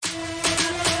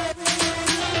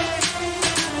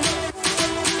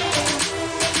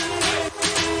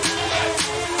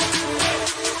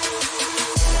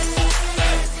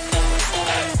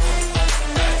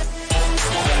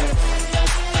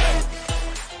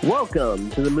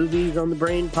Welcome to the Movies on the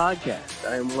Brain podcast.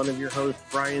 I am one of your hosts,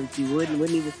 Brian C. Wood, and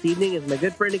with me this evening is my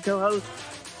good friend and co-host,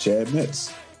 Chad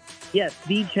Metz. Yes,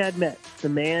 the Chad Metz, the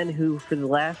man who, for the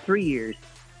last 3 years,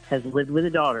 has lived with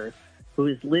a daughter who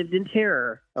has lived in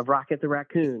terror of Rocket the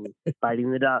Raccoon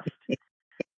biting the dust.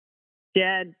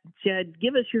 Chad,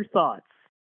 give us your thoughts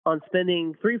on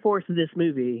spending 3/4 of this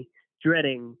movie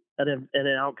dreading an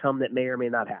outcome that may or may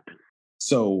not happen.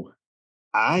 So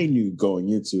I knew going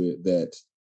into it that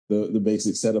the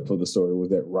basic setup of the story was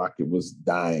that Rocket was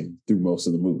dying through most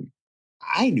of the movie.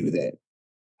 I knew that.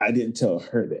 I didn't tell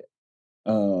her that.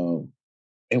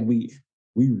 And we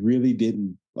really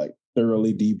didn't like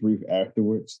thoroughly debrief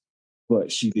afterwards.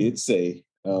 But she did say,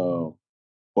 well,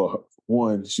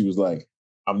 one, she was like,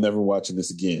 I'm never watching this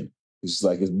again. It's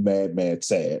like, it's mad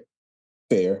sad.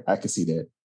 Fair. I can see that.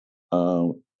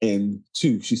 And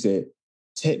two, she said,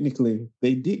 technically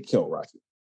they did kill Rocket.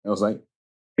 I was like,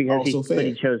 because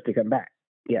he chose to come back.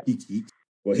 Yeah.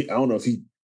 I don't know if he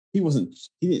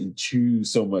didn't choose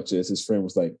so much as his friend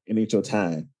was like, it ain't your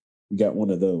time. We got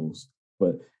one of those.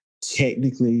 But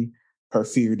technically her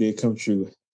fear did come true.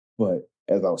 But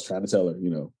as I was trying to tell her,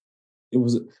 it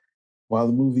was, while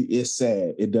the movie is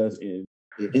sad, it does end.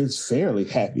 It is fairly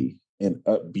happy and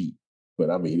upbeat. But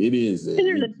I mean, it is. And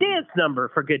there's a dance number,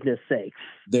 for goodness sakes.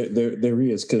 There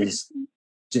is, because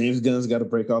James Gunn's got to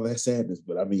break all that sadness.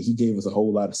 But I mean, he gave us a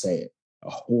whole lot of sad, a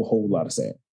whole lot of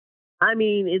sad. I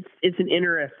mean, it's an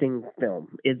interesting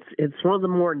film. It's one of the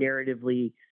more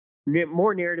narratively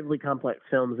complex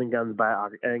films in Gunn's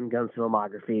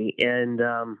filmography, and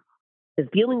it's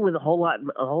dealing with a whole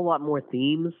lot more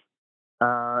themes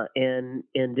and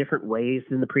in different ways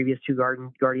than the previous two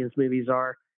Guardians movies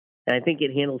are. And I think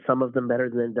it handles some of them better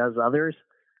than it does others.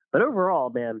 But overall,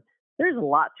 man, there's a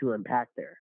lot to unpack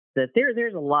there.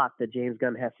 There's a lot that James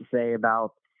Gunn has to say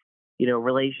about,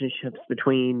 relationships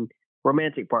between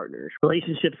romantic partners,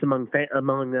 relationships among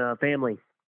family,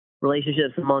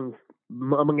 relationships among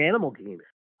animal teams.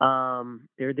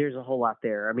 There's a whole lot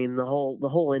there. I mean, the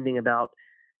whole ending about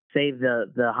save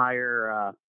the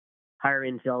higher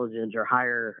intelligence or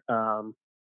higher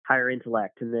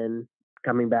intellect, and then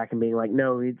coming back and being like,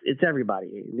 no, it's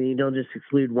everybody. You don't just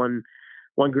exclude one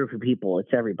group of people.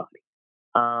 It's everybody.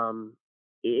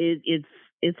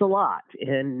 It's a lot,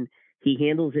 and he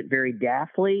handles it very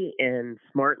daftly and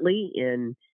smartly,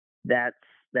 and that's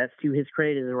to his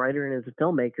credit as a writer and as a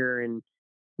filmmaker. And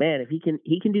man, if he can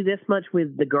do this much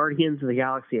with the Guardians of the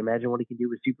Galaxy, imagine what he can do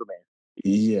with Superman.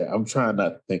 Yeah, I'm trying not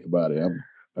to think about it.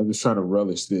 I'm just trying to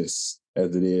relish this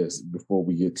as it is before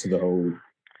we get to the whole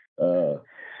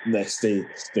next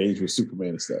stage with Superman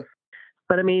and stuff.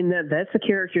 But I mean, that's a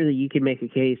character that you can make a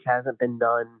case hasn't been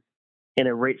done in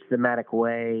a rich thematic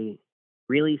way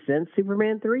really since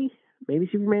Superman 3, maybe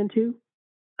Superman 2.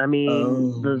 I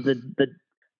mean,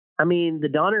 the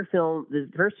Donner film,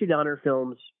 the first two Donner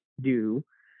films do.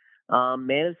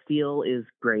 Man of Steel is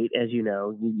great, as you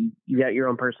know. You got your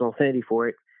own personal affinity for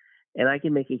it, and I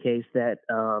can make a case that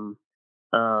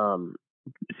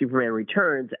Superman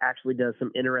Returns actually does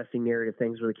some interesting narrative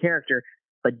things with the character,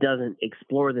 but doesn't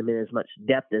explore them in as much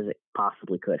depth as it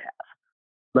possibly could have.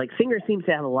 Like, Singer seems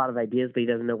to have a lot of ideas, but he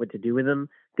doesn't know what to do with them.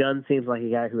 Gunn seems like a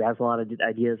guy who has a lot of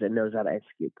ideas and knows how to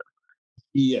execute them.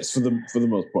 Yes, for the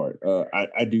most part.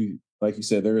 I do, like you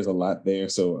said, there is a lot there.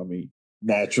 So, I mean,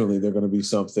 naturally, there are going to be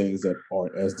some things that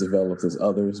aren't as developed as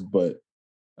others. But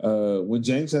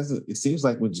it seems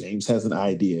like when James has an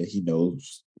idea, he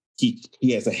knows he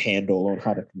has a handle on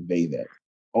how to convey that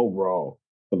overall,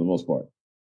 for the most part.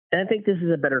 And I think this is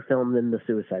a better film than The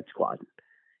Suicide Squad.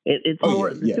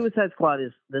 The Suicide Squad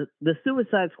is the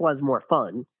Suicide Squad is more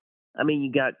fun. I mean,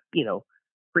 you got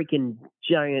freaking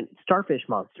giant starfish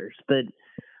monsters, but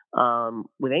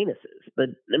with anuses. But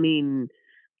I mean,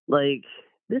 like,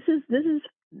 this is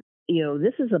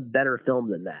a better film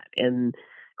than that. And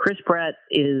Chris Pratt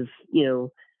is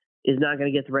not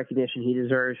going to get the recognition he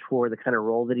deserves for the kind of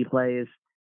role that he plays,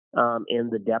 and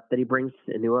the depth that he brings,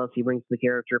 and who else he brings to the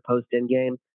character post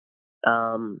Endgame.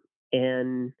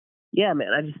 And yeah, man,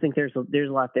 I just think there's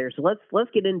a lot there. So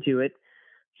let's get into it.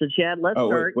 So Chad, let's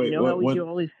start. Wait,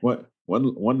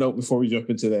 one note before we jump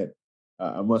into that.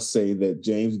 I must say that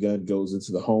James Gunn goes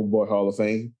into the Homeboy Hall of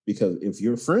Fame, because if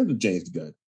you're a friend of James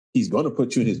Gunn, he's going to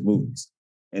put you in his movies.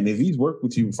 And if he's worked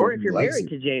with you before, or if you're married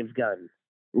to James Gunn,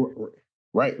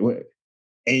 right? And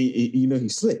he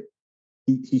slipped.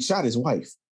 He shot his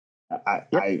wife.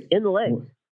 In the leg.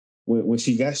 When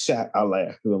she got shot, I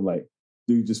laughed, because I'm like,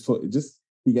 dude,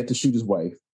 he got to shoot his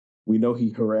wife. We know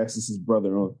he harasses his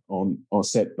brother on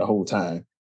set the whole time.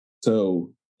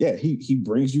 So yeah, he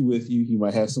brings you with you. He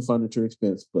might have some fun at your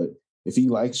expense, but if he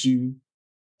likes you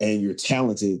and you're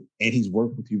talented, and he's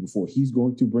worked with you before, he's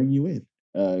going to bring you in.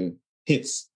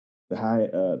 Hence the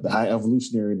high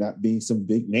evolutionary not being some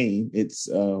big name. It's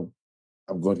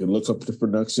I'm going to look up the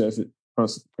pronunciation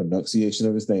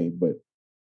of his name, but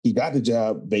he got the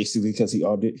job basically because he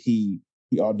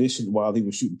auditioned while he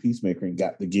was shooting Peacemaker and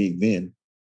got the gig then.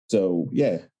 So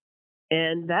yeah,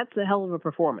 and that's a hell of a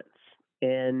performance,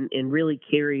 and really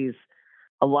carries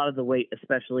a lot of the weight,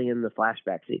 especially in the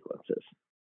flashback sequences.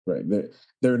 right.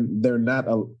 They're not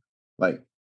like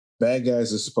bad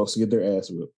guys are supposed to get their ass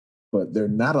whipped, but there are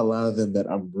not a lot of them that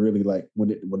I'm really like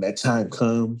when that time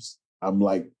comes, I'm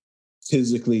like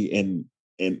physically and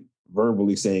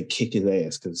verbally saying kick his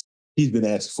ass because he's been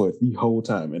asking for it the whole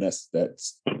time, and that's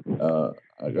a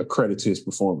credit to his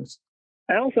performance.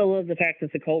 I also love the fact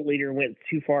that the cult leader went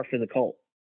too far for the cult.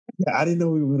 Yeah, I didn't know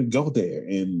we were going to go there,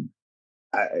 and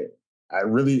I I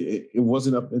really it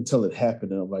wasn't up until it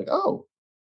happened, and I'm like,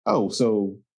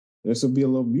 so there's gonna be a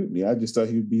little mutiny. I just thought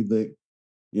he would be the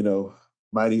you know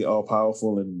mighty all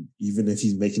powerful, and even if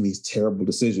he's making these terrible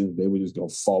decisions, they were just gonna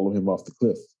follow him off the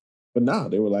cliff. But nah,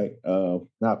 they were like,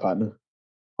 nah, partner.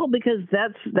 Well, because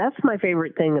that's my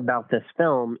favorite thing about this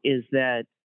film is that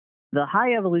the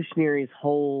High Evolutionary's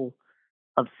whole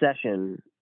obsession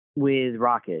with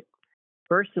Rocket.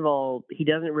 First of all, he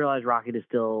doesn't realize Rocket is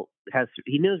still has.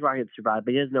 He knows Rocket survived,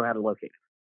 but he doesn't know how to locate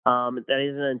him. That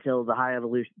isn't until the High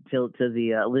Evolution, till to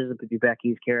the Elizabeth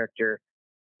Debicki's character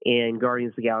in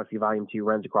Guardians of the Galaxy Volume 2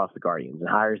 runs across the Guardians and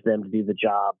hires them to do the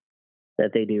job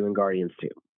that they do in Guardians 2.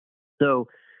 So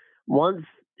once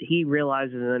he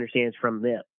realizes and understands from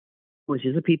them, which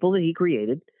is the people that he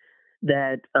created,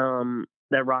 that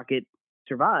that Rocket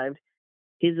survived,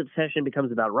 his obsession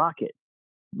becomes about Rocket.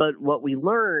 But what we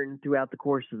learn throughout the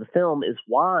course of the film is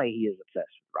why he is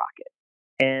obsessed with Rocket.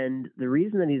 And the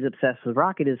reason that he's obsessed with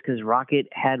Rocket is because Rocket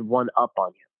had one up on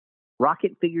him.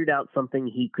 Rocket figured out something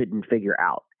he couldn't figure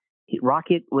out.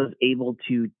 Rocket was able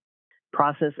to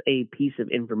process a piece of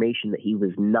information that he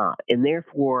was not. And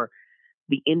therefore,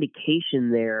 the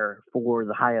indication there for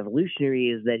the High Evolutionary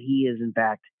is that he is, in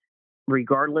fact,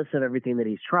 regardless of everything that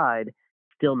he's tried,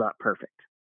 still not perfect.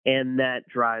 And that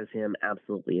drives him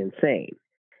absolutely insane.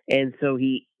 And so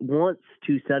he wants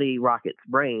to study Rocket's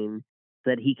brain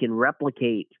so that he can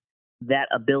replicate that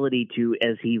ability to,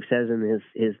 as he says in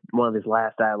his one of his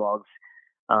last dialogues,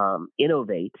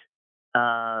 innovate.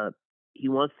 He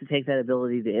wants to take that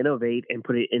ability to innovate and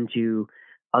put it into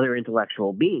other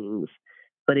intellectual beings.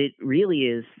 But it really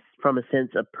is from a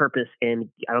sense of purpose. And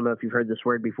I don't know if you've heard this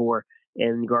word before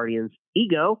in Guardians,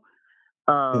 ego,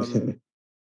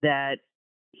 that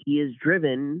he is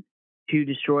driven to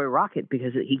destroy Rocket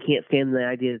because he can't stand the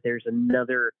idea that there's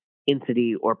another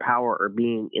entity or power or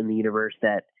being in the universe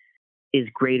that is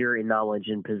greater in knowledge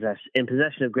and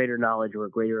possession of greater knowledge or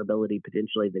greater ability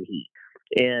potentially than he.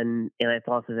 And I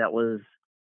thought that was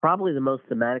probably the most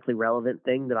thematically relevant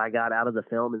thing that I got out of the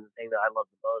film, and the thing that I loved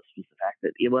the most was the fact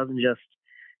that it wasn't just,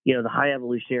 the High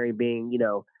Evolutionary being,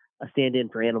 a stand-in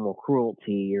for animal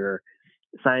cruelty or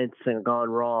science gone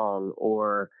wrong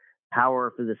or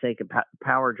power for the sake of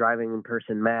power driving a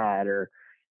person mad or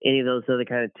any of those other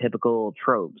kind of typical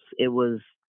tropes. It was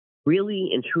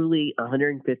really and truly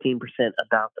 115%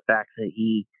 about the fact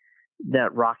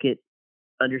that Rocket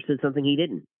understood something he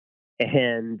didn't,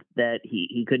 and that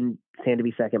he couldn't stand to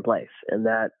be second place, and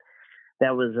that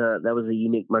was a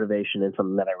unique motivation and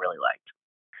something that I really liked.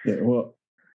 Yeah, well,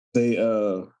 they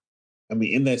I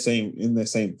mean, in that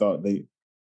same thought, they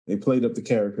played up the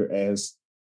character as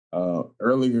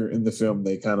earlier in the film.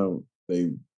 They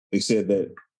said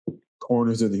that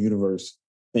corners of the universe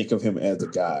think of him as a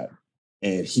god,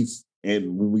 and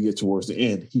when we get towards the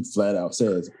end, he flat out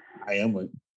says, I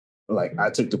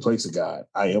took the place of God.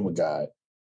 I am a god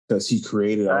because he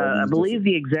created all these. I believe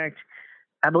the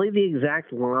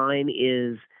exact line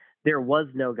is, "There was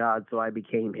no God, so I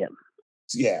became him."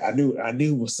 Yeah, I knew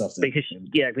it was something. Because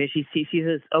she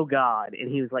says, "Oh God,"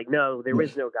 and he was like, "No, there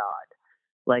is no God.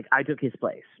 Like, I took his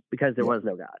place because there was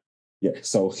no God." Yeah.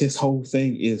 So his whole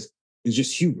thing is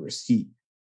just hubris.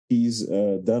 He's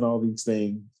done all these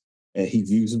things, and he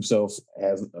views himself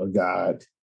as a god,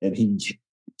 and he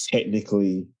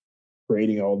technically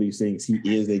creating all these things. He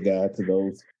is a god to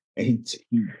those, and he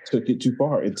took it too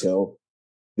far until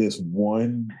this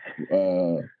one.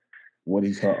 What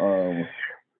he call?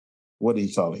 What did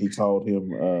he call it? He called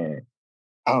him.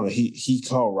 I don't know. He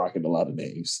called Rocket a lot of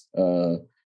names.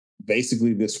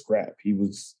 Basically, this scrap. He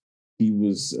was.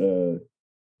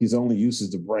 His only use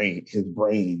is his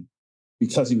brain,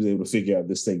 because he was able to figure out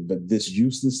this thing. But this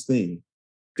useless thing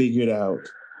figured out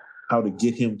how to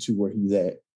get him to where he's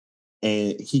at,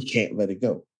 and he can't let it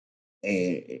go.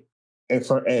 And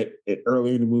at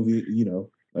earlier in the movie,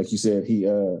 like you said, he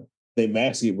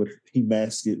masked it with he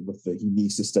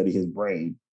needs to study his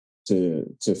brain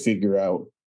to figure out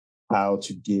how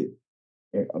to get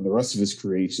the rest of his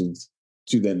creations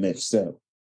to that next step.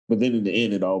 But then in the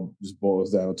end, it all just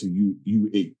boils down to you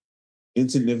a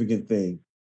insignificant thing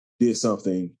did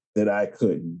something that I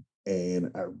couldn't,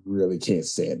 and I really can't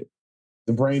stand it.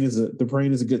 The brain is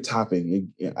a good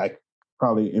topping. I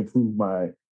probably improve my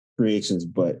creations,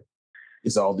 but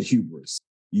it's all the hubris.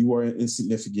 You are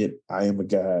insignificant. I am a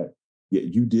god. Yet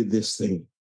you did this thing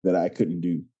that I couldn't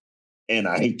do, and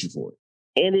I hate you for it.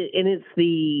 And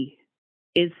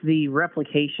it's the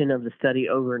replication of the study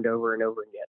over and over and over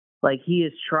again. Like he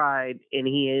has tried, and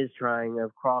he is trying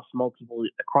across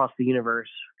the universe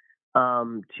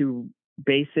to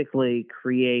basically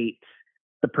create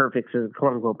the perfect,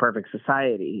 quote unquote, perfect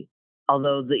society.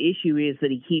 Although the issue is that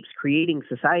he keeps creating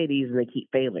societies and they keep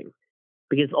failing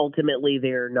because ultimately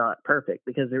they're not perfect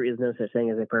because there is no such thing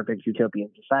as a perfect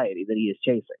utopian society that he is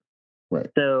chasing. Right.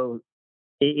 So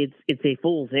it's a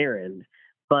fool's errand.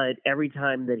 But every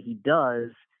time that he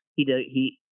does,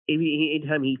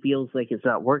 anytime he feels like it's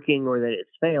not working or that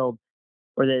it's failed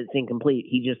or that it's incomplete,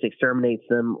 he just exterminates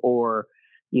them or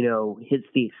hits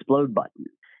the explode button,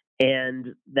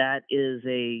 and that is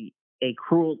a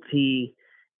cruelty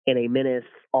and a menace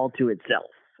all to itself.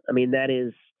 I mean, that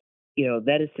is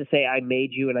to say, I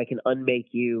made you and I can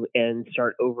unmake you and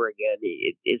start over again.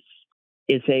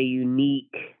 It's a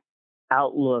unique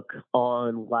outlook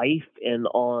on life and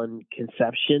on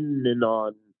conception and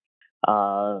on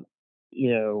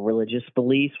religious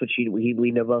beliefs, which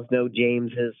we both know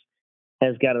James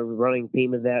has got a running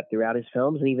theme of that throughout his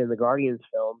films, and even the Guardians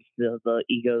films, the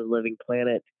Ego Living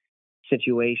Planet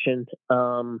situation.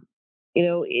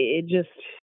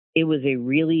 It was a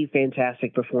really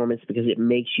fantastic performance because it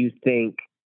makes you think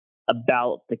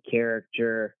about the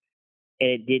character, and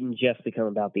it didn't just become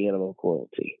about the animal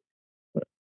cruelty.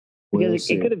 Because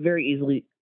it could have very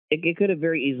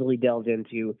easily delved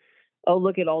into, oh,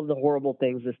 look at all the horrible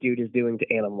things this dude is doing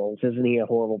to animals. Isn't he a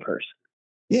horrible person?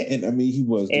 Yeah, and I mean he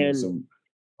was doing some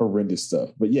horrendous stuff,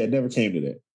 but yeah, it never came to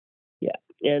that. Yeah,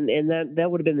 and that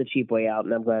would have been the cheap way out,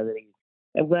 and I'm glad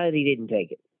that he didn't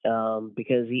take it,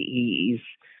 because he's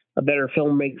a better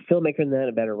filmmaker than that,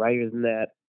 a better writer than that.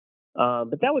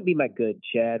 But that would be my good,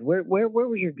 Chad. Where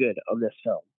was your good on this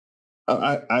film?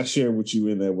 I share with you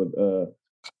in there with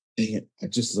dang it, I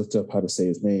just looked up how to say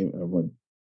his name. Hold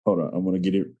on, I'm gonna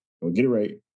get it. I'll get it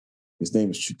right. His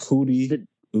name is Chukwudi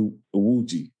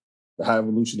Iwuji, the High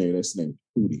Evolutionary. That's his name,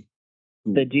 Chukwudi.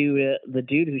 The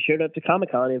dude who showed up to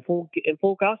Comic-Con in full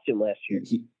costume last year.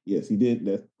 Yes, he did.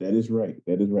 That is right.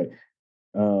 That is right.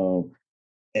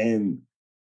 And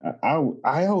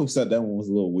I always thought that one was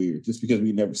a little weird, just because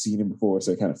we'd never seen him before,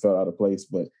 so it kind of felt out of place.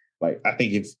 But like, I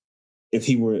think if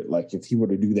he were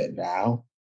to do that now,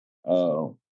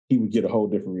 he would get a whole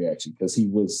different reaction because he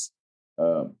was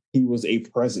a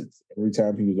presence every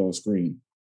time he was on screen.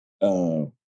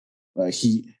 Like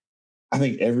I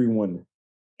think everyone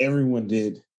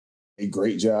did a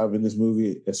great job in this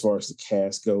movie as far as the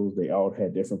cast goes. They all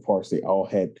had different parts. They all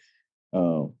had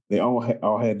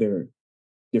their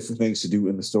different things to do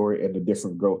in the story and the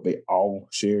different growth they all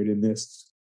shared in this.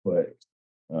 But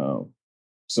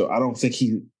so I don't think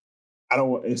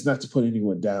it's not to put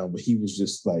anyone down, but he was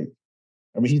just like,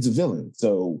 I mean, he's a villain,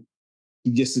 so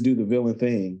he gets to do the villain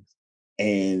thing,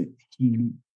 and he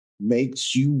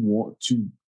makes you want to,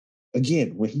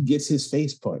 again, when he gets his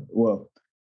face punched. Well,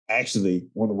 actually,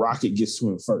 when Rocket gets to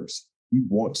him first, you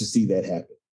want to see that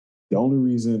happen. The only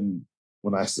reason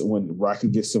when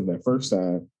Rocket gets to him that first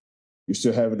time, you're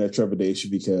still having that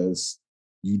trepidation because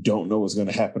you don't know what's going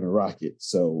to happen to Rocket.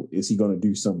 So is he going to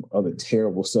do some other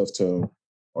terrible stuff to him,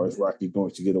 or is Rocket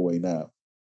going to get away now?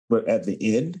 But at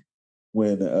the end,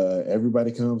 when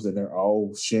everybody comes and they're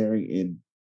all sharing and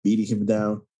beating him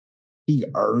down, he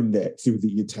earned that through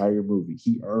the entire movie.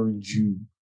 He earned you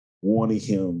wanting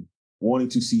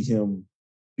to see him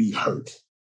be hurt,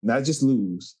 not just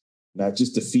lose, not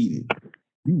just defeated.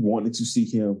 You wanted to see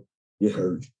him get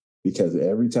hurt because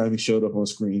every time he showed up on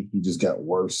screen, he just got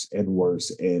worse and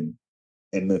worse, and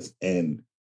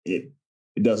it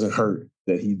doesn't hurt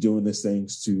that he's doing these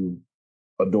things to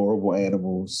adorable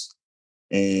animals,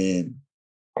 and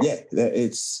yeah,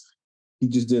 he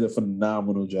just did a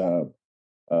phenomenal job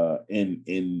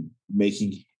in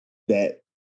making that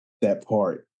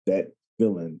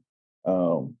villain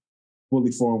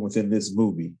fully formed within this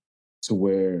movie, to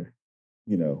where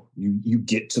you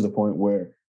get to the point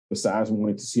where, besides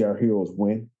wanting to see our heroes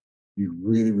win, you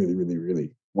really, really, really,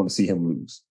 really want to see him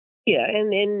lose. Yeah,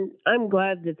 and I'm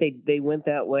glad that they went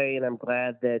that way, and I'm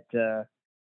glad that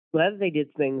they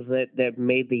did things that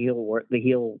made the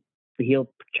heel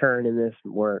turn in this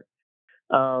work.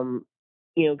 Um,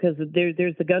 because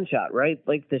there's the gunshot, right?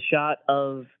 Like the shot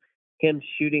of him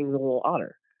shooting the little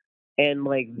otter, and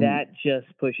like Mm. that just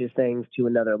pushes things to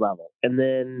another level. And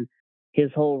then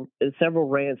his whole several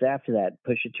rants after that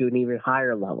push it to an even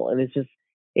higher level. And it's just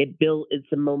it built.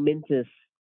 It's a momentous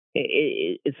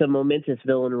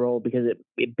villain role because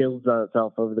it builds on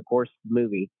itself over the course of the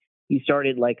movie. You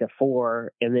started like a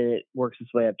 4, and then it works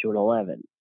its way up to an 11.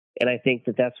 And I think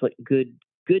that that's what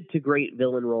good to great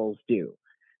villain roles do.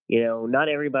 Not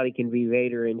everybody can be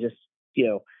Vader and just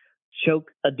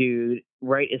choke a dude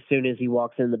right as soon as he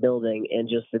walks in the building and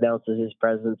just announces his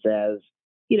presence as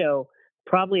you know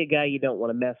probably a guy you don't want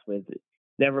to mess with.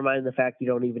 Never mind the fact you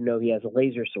don't even know he has a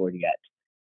laser sword yet.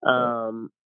 Right.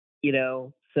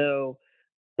 So,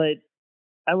 but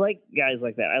I like guys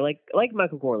like that. I like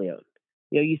Michael Corleone.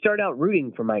 You start out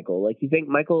rooting for Michael. Like you think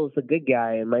Michael is the good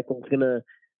guy, and Michael's gonna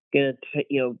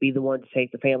be the one to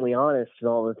take the family honest and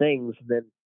all the things. And then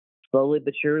slowly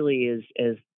but surely,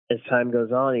 as time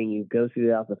goes on, and you go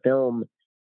throughout the film,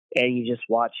 and you just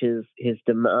watch the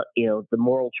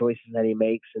moral choices that he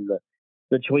makes, and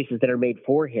the choices that are made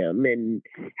for him, and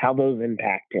how those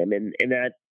impact him, and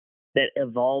that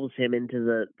evolves him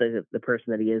into the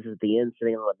person that he is at the end,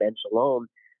 sitting on a bench alone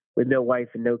with no wife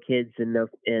and no kids and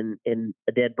and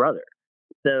a dead brother.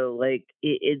 So like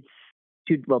it's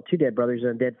two dead brothers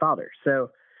and a dead father. So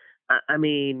I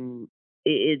mean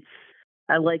it's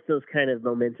I like those kind of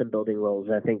momentum building roles.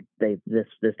 I think this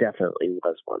definitely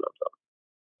was one of them.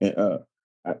 And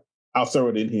I, I'll throw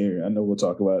it in here. I know we'll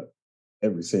talk about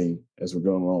everything as we're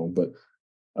going along, but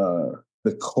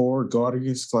the core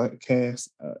Guardians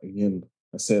cast, again,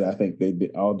 I said I think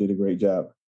all did a great job.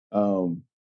 Um,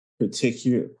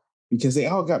 particular because they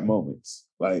all got moments.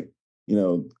 Like, you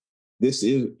know, this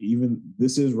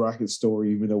is Rocket's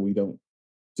story, even though we don't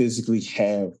physically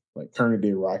have like current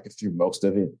day Rocket through most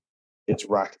of it. It's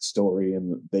Rocket's story,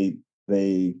 and they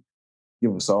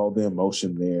give us all the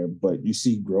emotion there. But you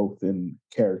see growth in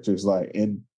characters like,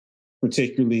 and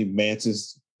particularly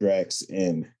Mantis, Drax,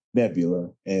 and Nebula,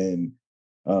 and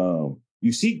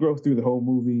you see growth through the whole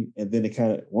movie. And then it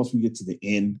kind of once we get to the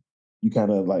end, you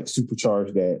kind of like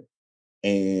supercharge that,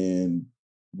 and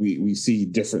we see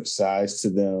different sides to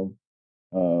them.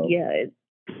 Um, Yeah,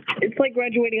 it's like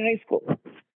graduating high school.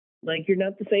 Like you're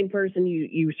not the same person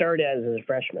you started as a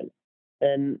freshman,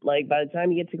 and like by the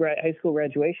time you get to high school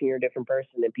graduation, you're a different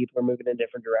person, and people are moving in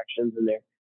different directions, and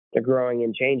they're growing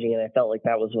and changing. And I felt like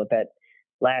that was what that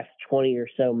last 20 or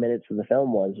so minutes of the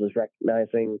film was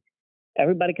recognizing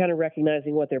everybody kind of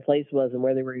recognizing what their place was and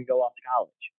where they were going to go off to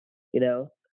college. You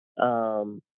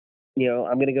know,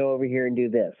 I'm going to go over here and do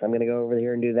this. I'm going to go over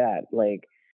here and do that. Like,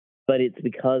 but it's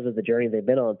because of the journey they've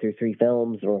been on through 3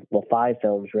 films, or well, 5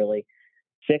 films really,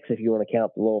 6 if you want to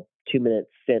count the little 2 minute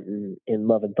stint in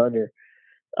Love and Thunder.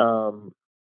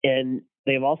 And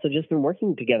they've also just been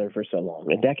working together for so long,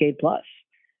 a decade plus.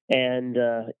 And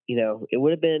it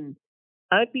would have been.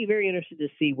 I'd be very interested to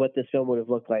see what this film would have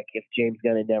looked like if James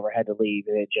Gunn had never had to leave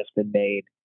and it had just been made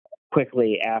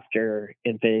quickly after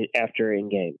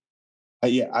Endgame.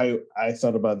 yeah, I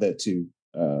thought about that too.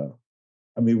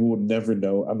 I mean, we'll never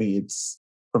know. I mean, it's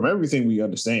from everything we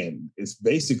understand, it's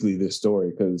basically this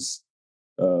story because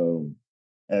um,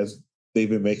 as they've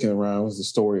been making the rounds, the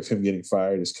story of him getting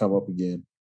fired has come up again,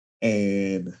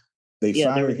 and they Yeah,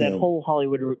 there fired was that him. whole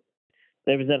Hollywood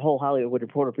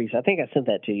Reporter piece. I think I sent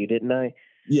that to you, didn't I?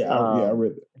 Yeah, I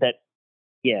read it. That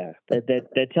yeah,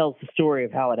 that tells the story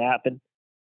of how it happened,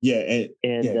 Yeah, and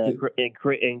and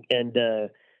yeah,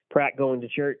 Pratt going to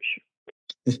church.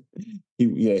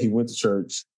 he went to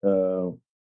church, and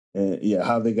yeah,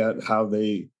 how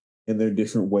they in their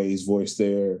different ways voiced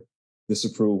their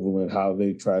disapproval and how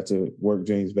they tried to work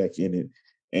James back in it.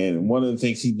 And one of the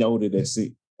things he noted as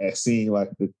seeing like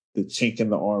the chink in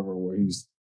the armor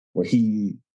where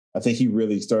he I think he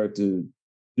really started to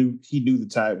he knew the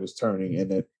tide was turning and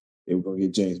that they were going to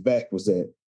get James back was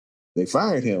that they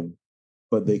fired him,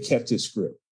 but they kept his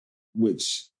script,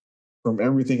 which from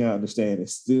everything I understand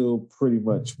is still pretty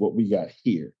much what we got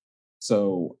here.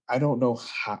 So I don't know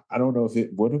if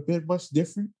it would have been much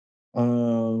different.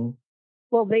 Um,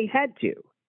 Well, they had to,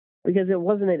 because it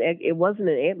wasn't an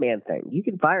Ant Man thing. You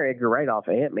can fire Edgar Wright off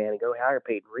of Ant Man and go hire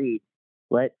Peyton Reed,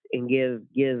 give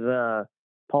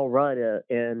Paul Rudd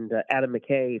and Adam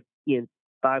McKay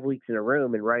 5 weeks in a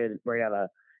room and write out a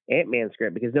Ant Man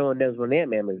script, because no one knows what an Ant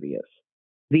Man movie is.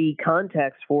 The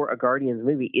context for a Guardians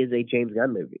movie is a James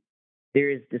Gunn movie. There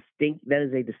is distinct that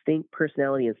is a distinct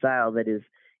personality and style that is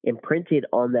imprinted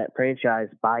on that franchise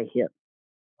by him.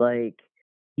 Like,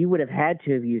 you would have had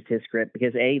to have used his script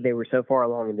because A, they were so far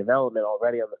along in development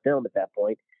already on the film at that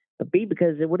point, but B,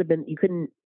 because it would have been you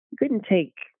couldn't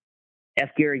take F.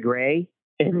 Gary Gray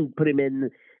and put him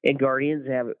in Guardians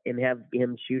and have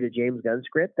him shoot a James Gunn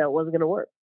script. That wasn't going to work.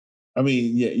 I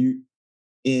mean, yeah,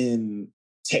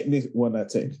 not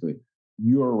technically,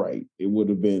 you're right. It would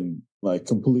have been like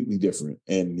completely different,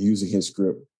 and using his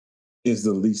script is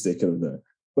the least they could have done.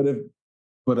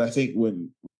 But I think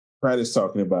when Pratt is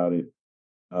talking about it,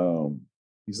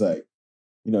 he's like,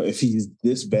 if he's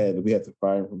this bad that we have to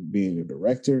fire him from being a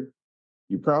director,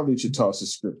 you probably should toss the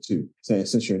script too. Saying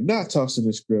since you're not tossing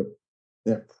the script,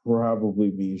 that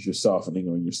probably means you're softening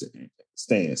on your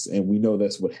stance, and we know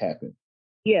that's what happened.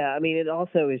 Yeah, I mean, it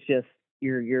also is just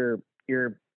you're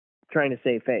trying to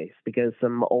save face because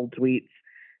some old tweets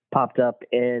popped up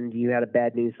and you had a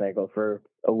bad news cycle for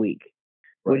a week,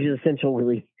 right, which is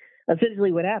essentially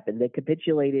what happened. They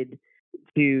capitulated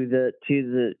to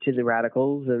the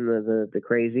radicals and the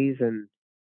crazies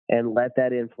and let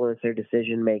that influence their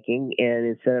decision making. And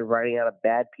instead of writing out a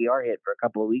bad PR hit for a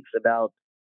couple of weeks about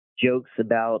jokes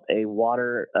about the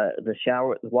water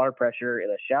pressure in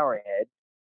a shower head,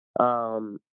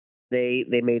 they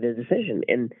made a decision,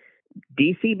 and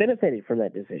DC benefited from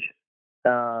that decision.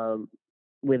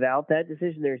 Without that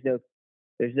decision, there's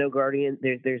no Guardian,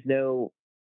 there's no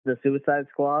the Suicide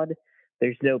Squad,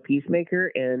 there's no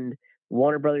Peacemaker, and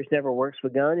Warner Brothers never works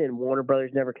with Gunn, and Warner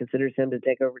Brothers never considers him to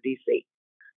take over DC.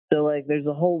 So like, there's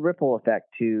a whole ripple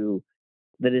effect to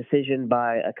the decision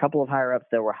by a couple of higher ups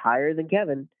that were higher than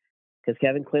Kevin, because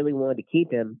Kevin clearly wanted to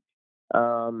keep him.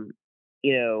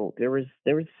 There was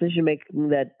decision making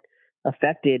that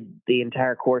affected the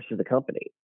entire course of the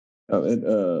company.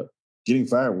 And getting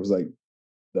fired was like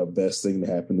the best thing to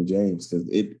happen to James, because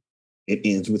it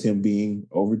ends with him being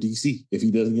over DC. If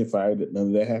he doesn't get fired, none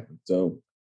of that happens. So,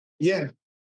 yeah.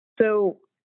 So,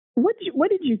 who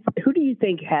do you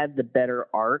think had the better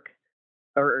arc,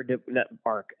 or not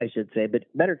arc, I should say, but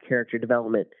better character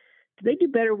development? Did they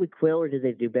do better with Quill, or did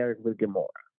they do better with Gamora?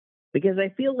 Because I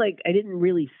feel like I didn't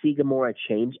really see Gamora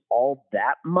change all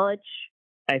that much.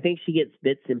 I think she gets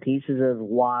bits and pieces of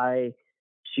why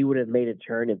she would have made a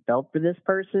turn and felt for this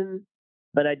person,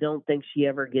 but I don't think she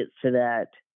ever gets to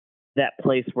that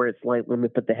place where it's like, let me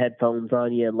put the headphones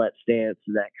on you and let's dance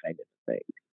and that kind of thing.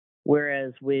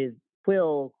 Whereas with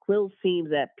Quill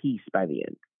seems at peace by the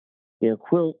end.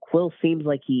 Quill seems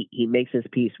like he makes his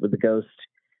peace with the ghost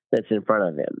that's in front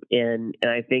of him, and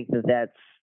I think that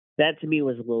to me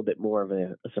was a little bit more of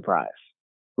a surprise.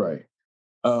 Right.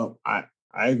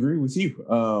 I agree with you.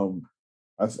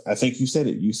 I think you said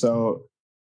it. You saw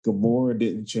Gamora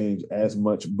didn't change as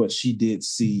much, but she did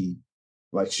see,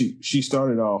 like, she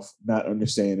started off not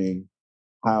understanding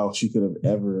how she could have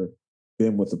ever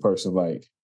been with a person like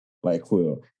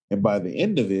Quill, and by the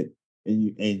end of it,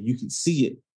 and you can see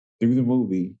it through the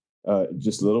movie,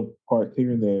 just little parts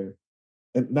here and there,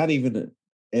 and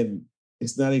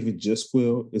it's not even just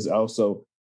Quill. It's also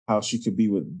how she could be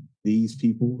with these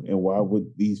people, and why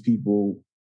would these people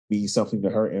mean something to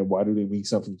her, and why do they mean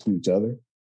something to each other?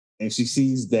 And she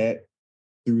sees that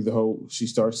she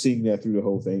starts seeing that through the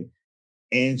whole thing.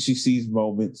 And she sees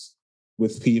moments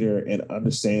with Peter and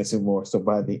understands him more. So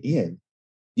by the end,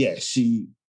 yeah, she's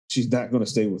not going to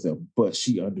stay with him, but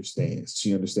she understands.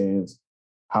 She understands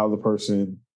how the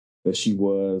person that she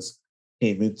was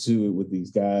came into it with these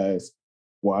guys.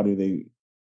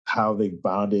 How they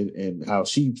bonded, and how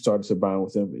she started to bond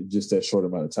with them in just that short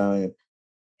amount of time,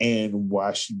 and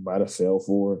why she might have fell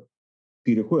for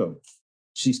Peter Quill.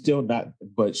 She's still not,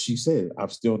 but she said, I'm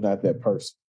still not that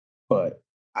person, but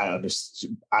I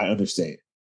understand.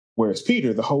 Whereas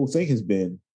Peter, the whole thing has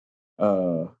been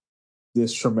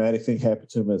this traumatic thing happened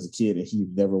to him as a kid, and he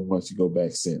never wants to go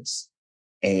back since.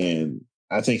 And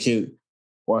I think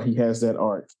while he has that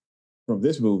arc from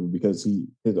this movie, because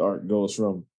his arc goes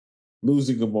from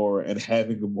losing Gamora and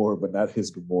having Gamora, but not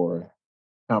his Gamora,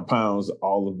 compounds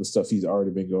all of the stuff he's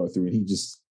already been going through, and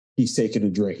he's taking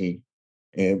and drinking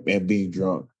and being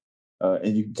drunk,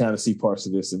 and you can kind of see parts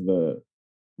of this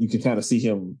you can kind of see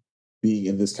him being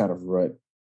in this kind of rut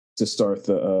to start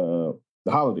the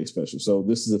holiday special. So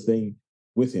this is a thing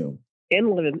with him. In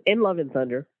Love and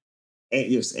Thunder. And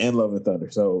yes, and Love and Thunder.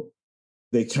 So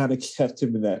they kind of kept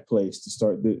him in that place to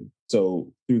start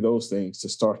so through those things to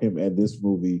start him at this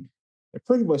movie at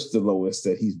pretty much the lowest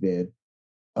that he's been.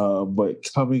 But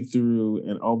coming through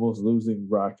and almost losing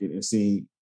Rocket and seeing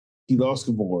he lost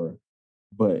Gamora,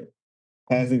 but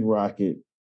having Rocket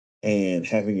and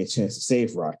having a chance to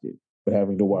save Rocket, but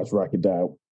having to watch Rocket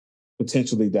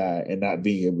potentially die, and not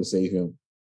being able to save him,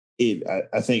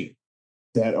 I think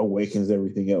that awakens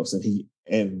everything else,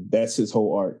 and that's his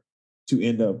whole arc to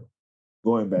end up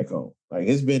going back home. Like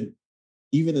it's been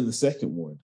even in the second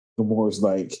one, Gamora's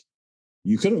like,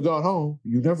 you could have gone home.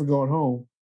 You've never gone home.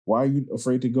 Why are you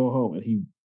afraid to go home? And he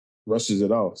rushes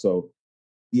it off. So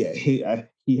yeah, he had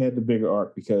the bigger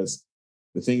arc because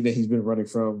the thing that he's been running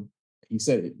from, he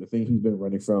said it, the thing he's been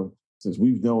running from since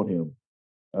we've known him,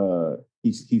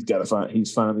 he's got to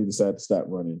he's finally decided to stop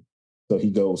running. So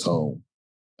he goes home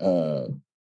uh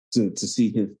to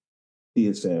see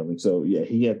his family. So yeah,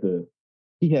 he had the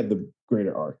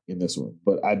greater arc in this one.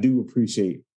 But I do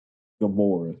appreciate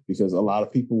Gamora because a lot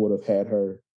of people would have had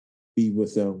her be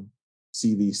with them,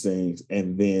 see these things,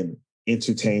 and then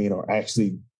entertain or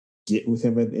actually get with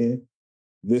him at the end.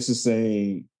 This is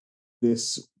saying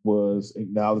this was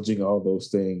acknowledging all those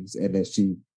things and that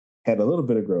she had a little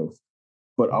bit of growth,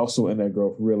 but also in that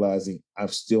growth realizing I'm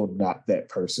still not that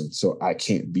person, so I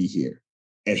can't be here.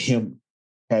 And him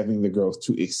having the growth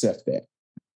to accept that.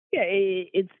 Yeah,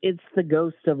 it's the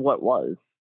ghost of what was.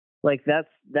 Like that's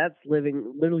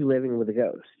literally living with a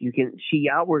ghost. She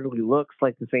outwardly looks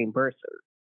like the same person,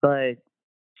 but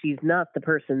she's not the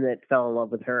person that fell in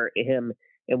love with him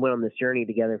and went on this journey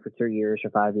together for 3 years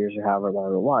or 5 years or however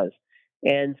long it was.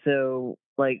 And so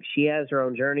like she has her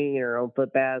own journey and her own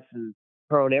footpaths and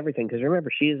her own everything. Because remember,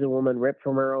 she is a woman ripped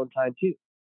from her own time too.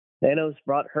 Thanos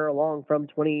brought her along from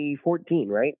 2014,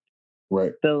 right?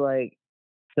 Right. So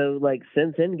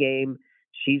since Endgame,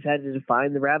 she's had to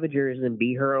define the Ravagers and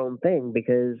be her own thing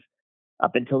because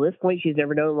up until this point, she's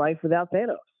never known life without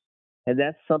Thanos, and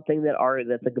that's something that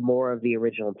the Gamora of the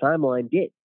original timeline did.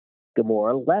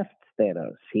 Gamora left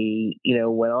Thanos. He,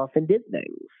 went off and did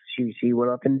things. She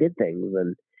went off and did things,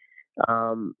 and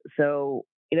so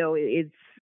to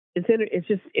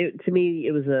me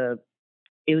it was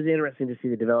interesting to see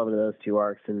the development of those two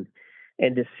arcs and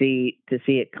to see the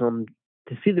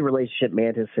relationship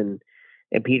Mantis and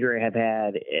Peter have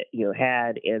had,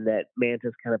 and that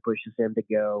Mantis kind of pushes him to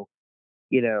go,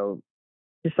 to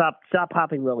stop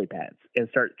popping lily pads and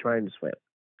start trying to swim.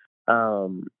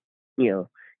 Um,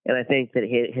 and I think that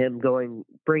him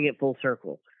bring it full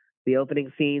circle. The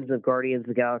opening scenes of Guardians of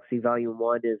the Galaxy Volume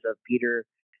 1 is of Peter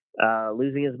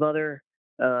losing his mother,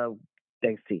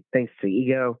 thanks to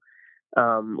Ego,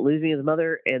 losing his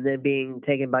mother and then being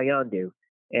taken by Yondu,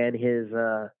 and his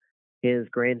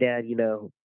granddad,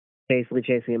 basically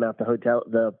chasing him out the hotel,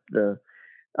 the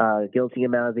guilting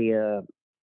him out of the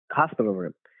hospital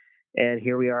room. And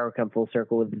here we are, come full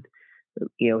circle with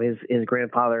his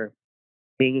grandfather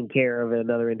being in care of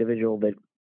another individual, but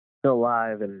still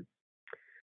alive and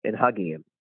hugging him.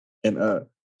 And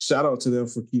shout out to them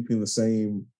for keeping the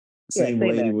same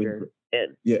lady actor.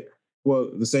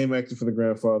 The same actor for the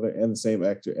grandfather and the same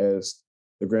actor as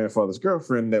the grandfather's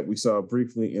girlfriend that we saw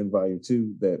briefly in Volume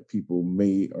 2 that people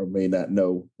may or may not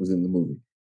know was in the movie.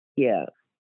 Yeah,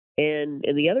 and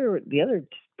the other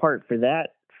part for that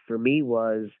for me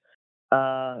was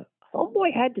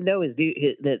Homeboy had to know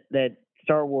that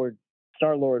Star-Lord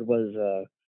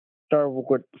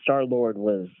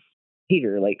was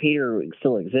Peter. Like Peter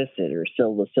still existed or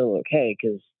still okay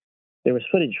because there was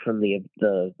footage from the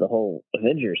whole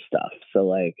Avengers stuff. So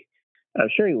like, I'm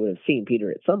sure he would have seen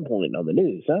Peter at some point on the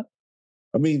news, huh?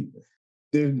 I mean,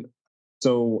 this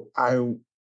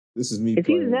is me. It's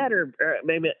either that or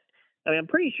maybe. I mean, I'm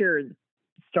pretty sure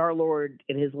Star-Lord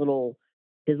and his little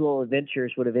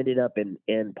adventures would have ended up in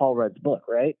Paul Rudd's book,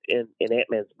 right? In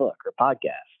Ant-Man's book or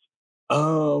podcast.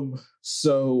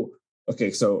 So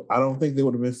I don't think there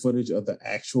would have been footage of the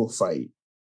actual fight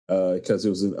because it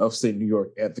was in upstate New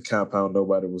York at the compound.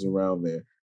 Nobody was around there.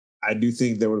 I do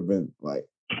think there would have been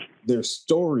there's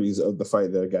stories of the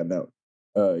fight that have gotten out.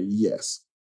 Yes.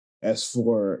 As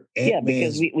for Ant-Man,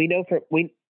 because we know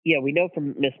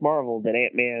from Miss Marvel that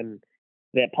Ant-Man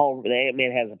has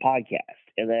a podcast,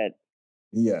 and that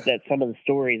some of the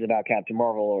stories about Captain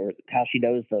Marvel or how she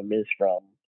knows them is from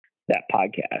that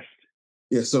podcast.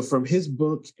 Yeah, so from his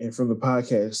book and from the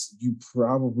podcast, you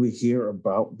probably hear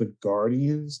about the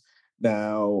Guardians.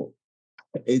 Now,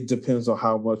 it depends on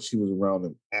how much he was around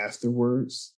them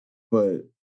afterwards, but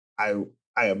I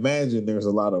imagine there's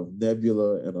a lot of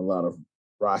Nebula and a lot of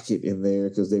Rocket in there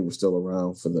because they were still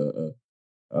around for the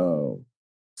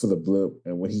blip.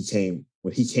 And when he came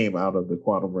out of the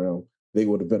quantum realm, they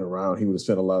would have been around. He would have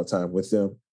spent a lot of time with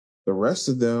them. The rest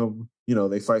of them,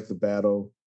 they fight the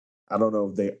battle. I don't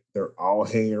know if they're all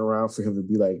hanging around for him to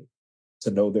be to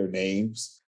know their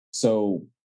names. So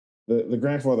the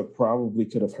grandfather probably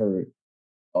could have heard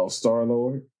of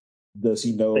Star-Lord. Does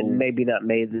he know? But maybe not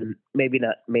make the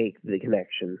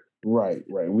connection. Right.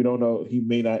 We don't know. He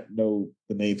may not know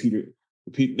the name Peter.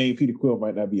 name Peter Quill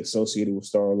might not be associated with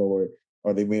Star Lord,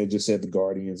 or they may have just said the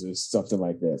Guardians or something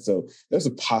like that. So there's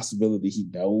a possibility he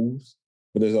knows,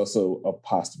 but there's also a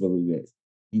possibility that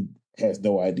he has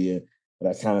no idea. But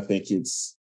I kind of think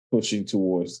it's pushing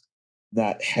towards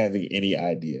not having any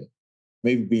idea.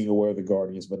 Maybe being aware of the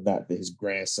Guardians, but not that his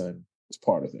grandson is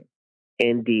part of them.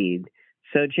 Indeed.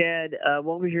 So, Chad,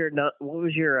 what was your not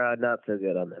so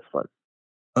good on this one?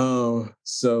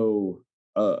 So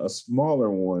a smaller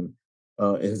one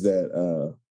is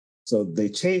that so they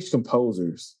changed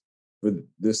composers for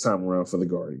this time around for the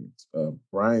Guardians.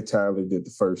 Brian Tyler did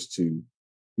the first two.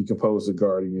 He composed the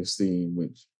Guardians theme,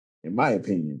 which, in my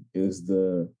opinion, is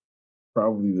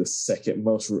probably the second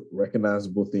most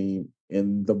recognizable theme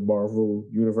in the Marvel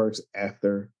universe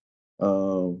after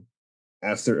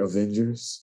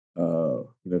Avengers.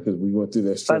 Because we went through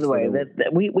that stretch. By the way,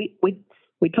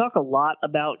 we talk a lot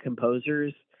about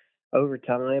composers over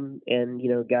time, and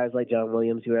guys like John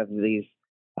Williams who have these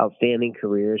outstanding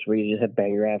careers where you just have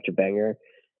banger after banger.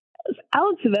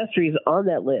 Alex Silvestri is on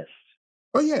that list.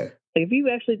 Oh yeah. Like if you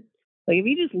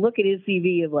just look at his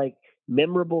CV of like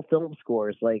memorable film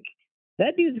scores, like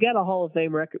that dude's got a Hall of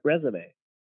Fame resume.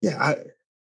 Yeah,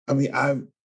 I mean,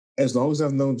 as long as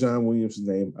I've known John Williams'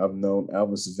 name, I've known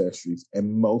Elvis Silvestri's,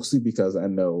 and mostly because I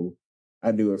knew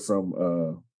it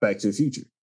from Back to the Future.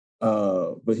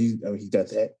 But he got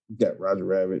that. He got Roger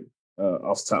Rabbit.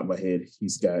 Off the top of my head,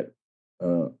 he's got.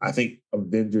 I think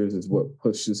Avengers is what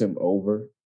pushes him over,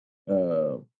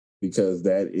 because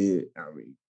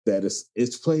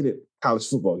it's played at college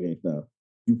football games now.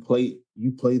 You play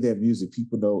that music,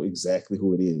 people know exactly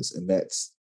who it is, and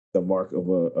that's the mark of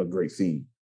a great theme.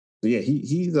 So yeah,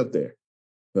 he's up there.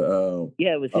 But,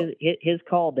 yeah, it was his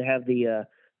call to have the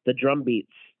drum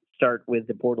beats start with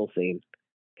the portal scene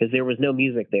because there was no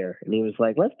music there, and he was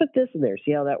like, "Let's put this in there,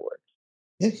 see how that works."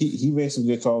 Yeah, he made some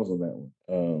good calls on that one.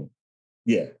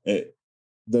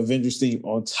 The Avengers theme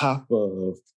on top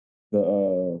of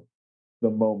the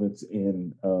moments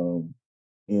in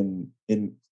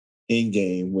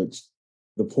Endgame, which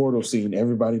the portal scene.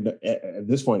 Everybody at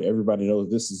this point, everybody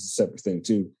knows this is a separate thing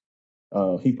too.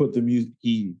 He put the music.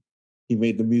 He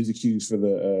made the music cues for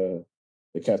the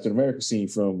Captain America scene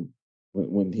from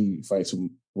when he fights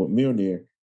with Mjolnir,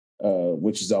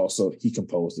 which is also he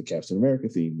composed the Captain America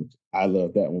theme. Which I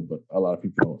love that one, but a lot of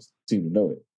people don't seem to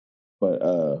know it. But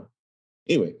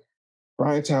anyway,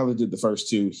 Brian Tyler did the first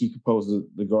two. He composed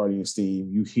the Guardians theme.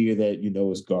 You hear that,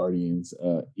 it's Guardians,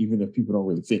 even if people don't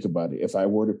really think about it. If I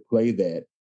were to play that,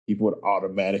 people would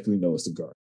automatically know it's the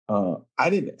Guardians. I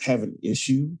didn't have an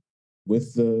issue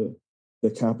with the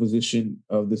composition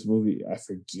of this movie. I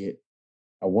forget.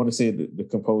 I want to say the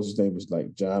composer's name was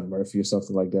like John Murphy or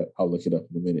something like that. I'll look it up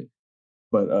in a minute.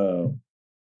 But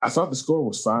I thought the score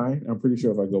was fine. I'm pretty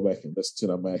sure if I go back and listen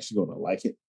to it, I'm actually going to like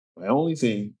it. My only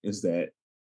thing is that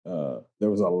there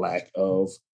was a lack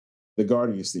of the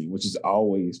Guardians theme, which is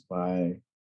always my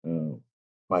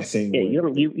thing. Yeah, you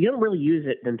don't really use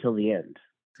it until the end.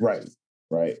 Right.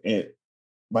 And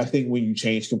my thing when you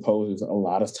change composers, a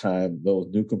lot of time those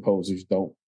new composers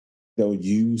they'll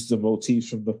use the motifs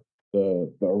from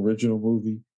the original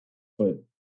movie, but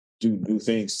do new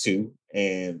things too.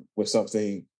 And with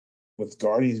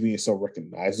Guardians being so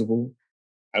recognizable,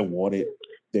 I wanted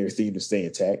their theme to stay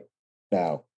intact.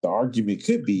 Now, the argument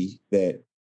could be that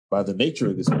by the nature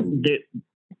of this movie,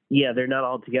 they're not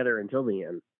all together until the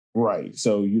end. Right.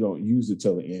 So you don't use it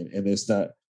till the end, and it's not,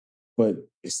 but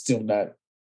it's still not.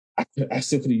 I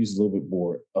still could have used a little bit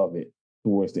more of it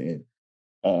towards the end.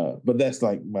 But that's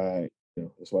like my,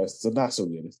 that's why it's not so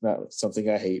good. It's not something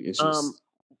I hate. It's just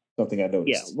something I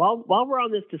noticed. Yeah. While we're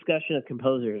on this discussion of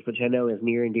composers, which I know is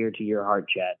near and dear to your heart,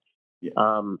 Chad,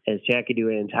 as Chad could do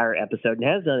an entire episode and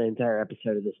has done an entire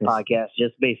episode of this podcast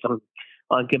just based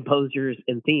on composers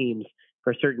and themes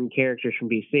for certain characters from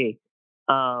DC.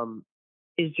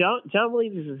 Is John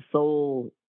Williams is the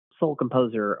sole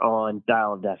composer on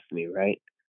Dial of Destiny, right?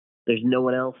 There's no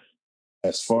one else.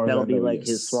 As far as I know, that'll be like yes.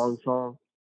 his swan song.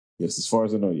 Yes, as far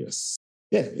as I know, yes.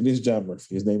 Yeah, it is John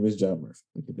Murphy. His name is John Murphy.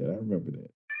 Look at that. I remember that.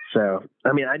 So,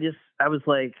 I mean, I was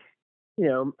like,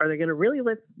 are they going to really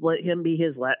let him be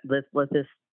his let this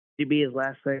be his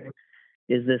last thing?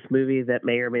 Is this movie that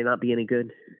may or may not be any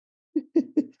good?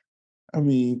 I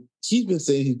mean, he's been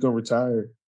saying he's going to retire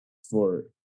for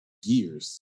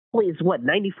years. Wait, it's what,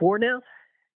 94 now?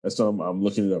 That's what I'm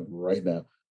looking it up right now.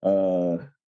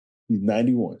 He's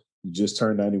 91. He just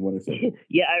turned 91 in February.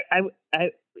 Yeah,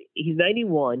 he's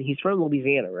 91. He's from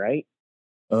Louisiana, right?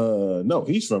 No,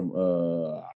 he's from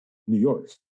New York.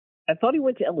 I thought he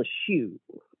went to LSU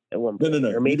at one point.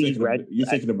 No. Or maybe you're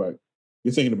thinking about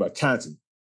Compton.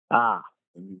 Ah,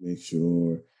 Let me make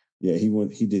sure. Yeah,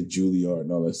 he did Juilliard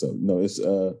and all that stuff. No,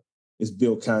 it's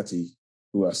Bill Conti,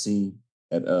 who I seen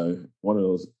at one of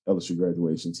those LSU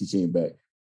graduations. He came back.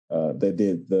 That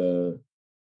did the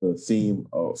theme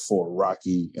for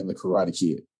Rocky and the Karate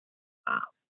Kid.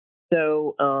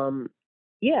 So,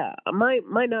 yeah, my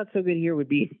not so good here would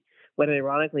be, would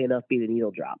ironically enough be the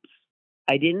needle drops.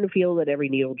 I didn't feel that every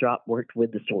needle drop worked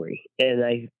with the story, and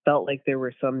I felt like there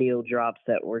were some needle drops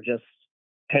that were just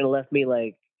kind of left me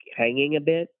like hanging a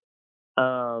bit.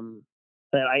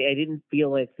 But I didn't feel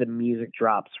like the music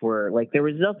drops were like there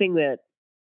was nothing that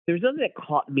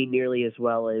caught me nearly as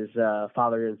well as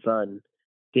Father and Son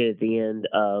did at the end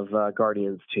of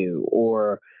Guardians 2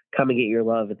 or Come and Get Your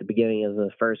Love at the beginning of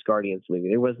the first Guardians movie.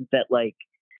 There wasn't that like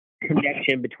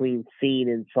connection between scene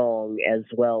and song as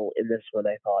well in this one,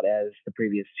 I thought, as the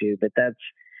previous two. But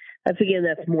that's again,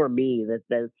 that's more me.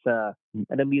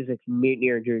 I know music's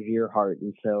near and dear to your heart,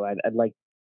 and so I'd like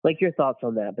your thoughts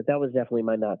on that. But that was definitely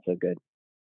my not so good.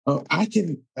 I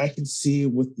can see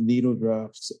it with the needle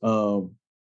drops.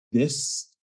 This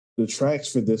the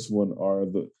tracks for this one are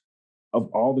the of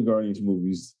all the Guardians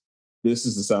movies. This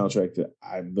is the soundtrack that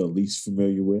I'm the least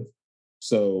familiar with.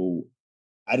 So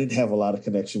I didn't have a lot of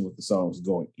connection with the songs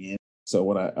going in. So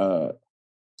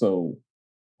so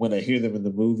when I hear them in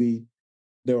the movie,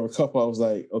 there were a couple I was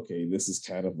like, okay, this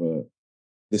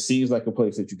seems like a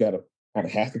place that you gotta kind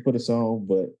of have to put a song,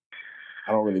 but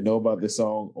I don't really know about this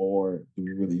song, or do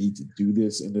we really need to do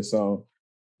this in this song?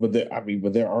 But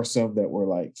there are some that were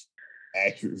like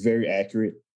accurate, very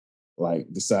accurate, like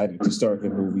deciding to start the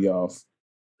movie off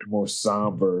more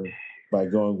somber by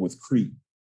going with Creep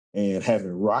and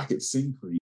having Rocket sing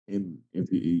Creep. And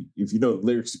if you know the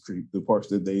lyrics to Creep, the parts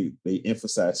that they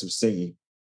emphasize him singing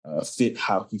fit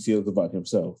how he feels about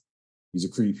himself. He's a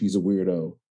creep. He's a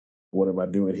weirdo. What am I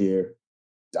doing here?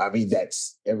 I mean,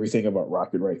 that's everything about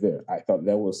Rocket right there. I thought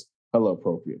that was hella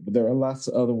appropriate. But there are lots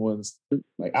of other ones.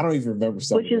 Like I don't even remember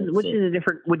some Which of is them. which So is a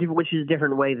different which is a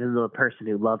different way than the person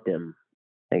who loved him,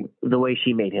 like the way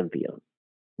she made him feel.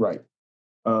 right.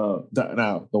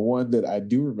 Now the one that I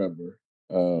do remember,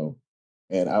 uh,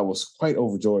 and I was quite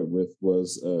overjoyed with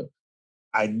was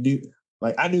I knew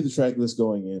I knew the track list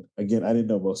going in. Again, I didn't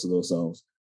know most of those songs,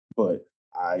 but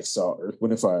I saw Earth,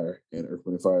 Wind, and Fire, and Earth,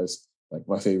 Wind, and Fire is like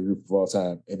my favorite group of all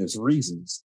time, and it's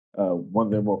Reasons, one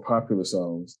of their more popular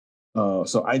songs.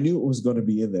 So I knew it was going to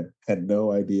be in there. Had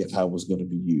no idea how it was going to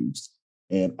be used,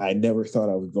 and I never thought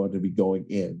I was going to be going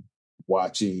in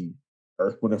watching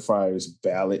Earth, Wind, and Fire's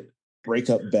ballad,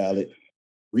 breakup ballad,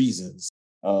 Reasons,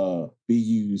 be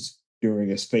used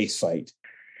during a space fight.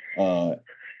 Uh,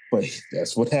 but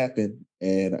that's what happened,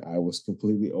 and I was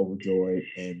completely overjoyed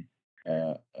and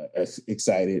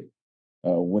excited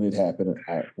when it happened.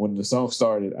 When the song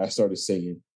started, I started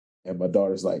singing, and my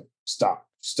daughter's like, "Stop,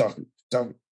 stop it,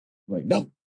 stop it!" I'm like,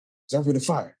 "No, start with the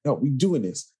fire. No, we doing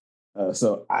this."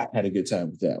 So I had a good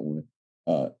time with that one.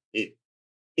 It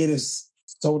is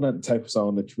so not the type of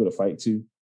song that you put a fight to,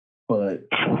 but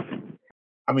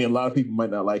I mean, a lot of people might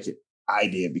not like it. I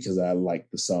did because I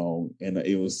liked the song, and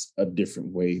it was a different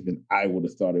way than I would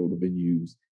have thought it would have been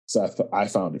used. So I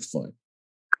found it fun.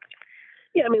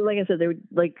 Yeah, I mean, like I said, they were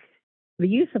like the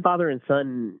use of father and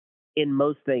son in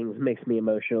most things makes me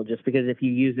emotional. Just because if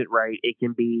you use it right, it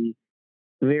can be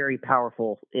very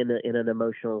powerful in an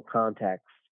emotional context.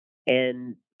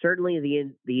 And certainly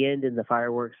the end and the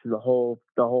fireworks and the whole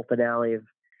finale of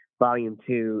Volume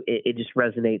 2, it just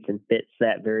resonates and fits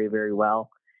that very very well.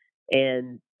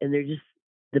 And they're just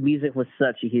the music was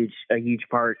such a huge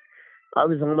part. I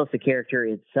was almost a character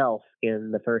itself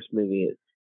in the first movie.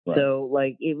 Right. So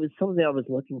like it was something I was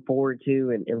looking forward to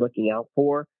and looking out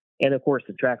for. And of course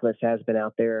the track list has been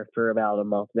out there for about a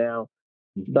month now.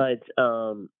 Mhm. But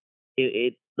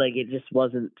it just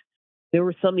wasn't, there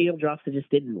were some needle drops that just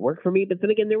didn't work for me. But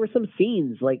then again there were some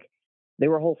scenes, like there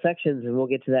were whole sections, and we'll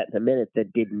get to that in a minute,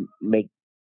 that didn't make,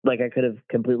 like I could have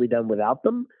completely done without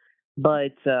them.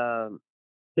 But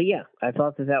yeah, I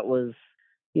thought that was,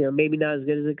 maybe not as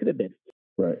good as it could have been.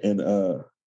 Right. And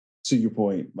to your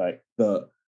point, like the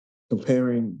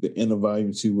comparing the end of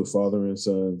Volume 2 with Father and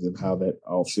Sons and how that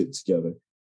all fit together.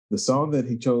 The song that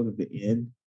he chose at the end,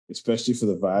 especially for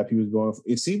the vibe he was going for,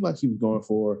 it seemed like he was going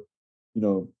for, you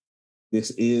know,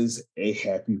 this is a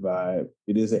happy vibe.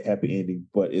 It is a happy ending,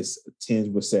 but it's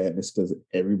tinged with sadness because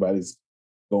everybody's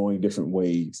going different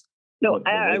ways. No, But the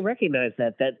I way, recognize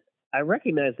that. I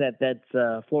recognize that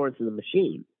that's Florence and the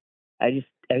Machine. I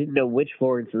didn't know which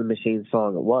Florence and the Machine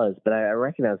song it was, but I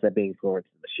recognize that being Florence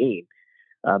and the Machine,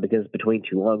 because Between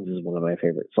Two Lungs is one of my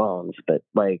favorite songs. But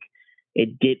like,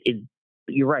 it did it.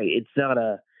 You're right. It's not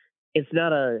a it's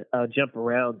not a jump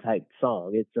around type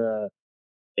song. It's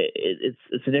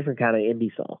a different kind of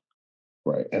indie song.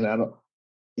 Right. And I don't.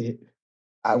 It,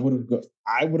 I would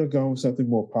have gone with something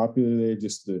more popular there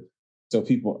just to so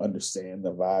people understand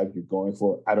the vibe you're going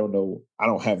for. I don't know. I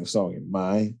don't have a song in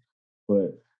mind,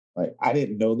 but like I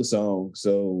didn't know the song,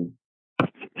 so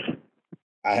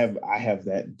I have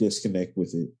that disconnect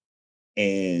with it.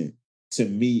 And to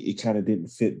me, it kind of didn't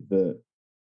fit the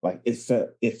like it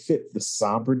fit the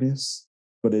somberness,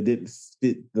 but it didn't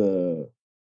fit the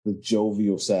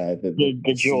jovial side that the scene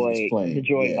is The playing.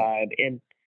 joy Yeah. vibe, and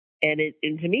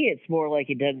to me, it's more like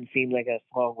it doesn't seem like a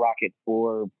song Rocket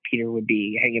or Peter would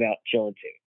be hanging out chilling to.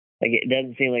 Like it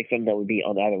doesn't seem like something that would be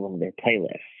on either one of their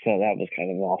playlists. So that was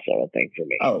kind of also a thing for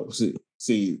me. Oh,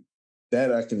 see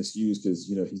that I can excuse because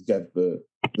he's got the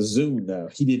Zoom now.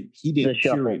 He didn't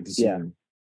Shuffle, curate the yeah. Zoom.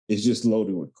 It's just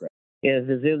loaded with crap. Yeah,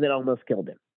 the Zoom that almost killed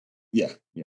him. Yeah,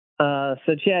 yeah.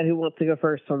 So Chad, who wants to go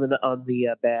first on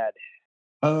the bad?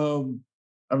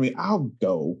 I mean, I'll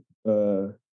go.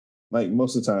 Like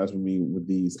most of the times with me with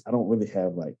these, I don't really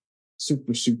have like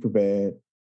super bad,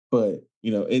 but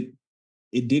I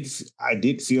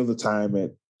did feel the time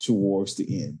at towards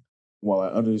the end. While I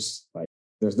understand, like,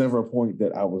 there's never a point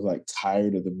that I was like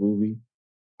tired of the movie.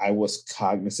 I was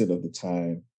cognizant of the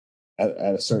time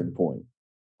at a certain point.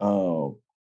 Um,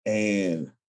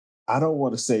 and I don't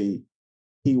want to say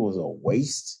he was a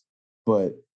waste,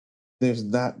 but there's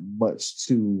not much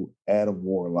to Adam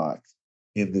Warlock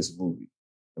in this movie.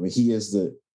 I mean, he is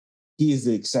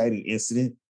the exciting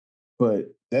incident, but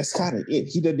that's kind of it.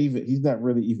 He's not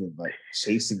really even like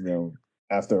chasing them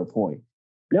after a point.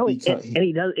 No, He, and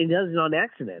he does it on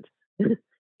accident.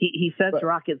 he sets right,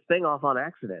 Rocket's thing off on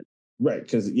accident. right,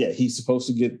 because yeah, he's supposed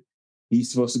to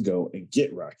go and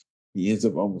get Rocket. He ends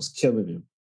up almost killing him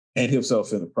and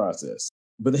himself in the process.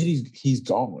 But then he's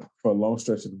gone for a long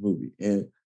stretch of the movie, and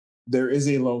there is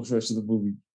a long stretch of the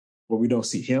movie where we don't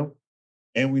see him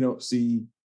and we don't see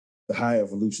the High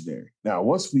Evolutionary. Now,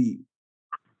 once we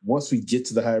get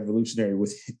to the High Evolutionary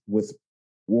with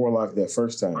Warlock that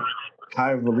first time,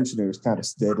 High Evolutionary is kind of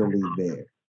steadily there.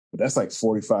 But that's like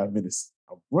 45 minutes.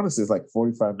 I want to say it's like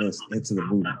 45 minutes into the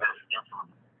movie.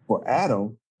 For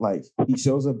Adam, like he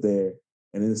shows up there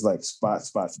and it's like spot.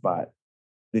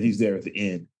 Then he's there at the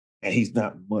end, and he's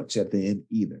not much at the end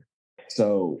either.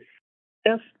 So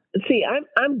Now, see,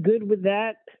 I'm good with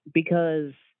that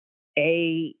because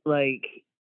like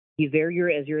he's there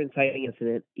as your inciting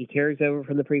incident. He carries over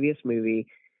from the previous movie.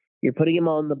 You're putting him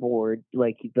on the board,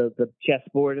 like the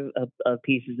chessboard of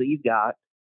pieces that you've got,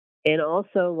 and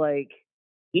also like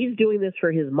he's doing this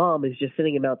for his mom, is just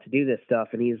sending him out to do this stuff,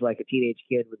 and he's like a teenage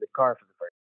kid with a car for the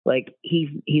first. Like he's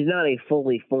not a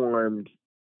fully formed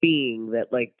being that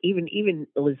like even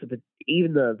Elizabeth,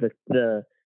 even the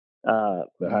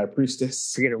High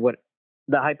Priestess, forget her what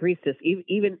the high priestess,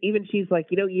 even she's like,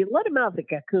 you let him out of the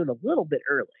cocoon a little bit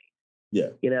early, yeah,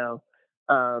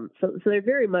 so they're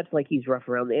very much like he's rough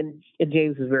around, and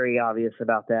James is very obvious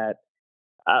about that.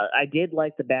 I did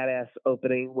like the badass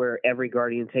opening where every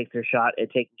Guardian takes their shot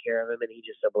at taking care of him, and he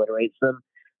just obliterates them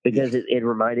because yeah. it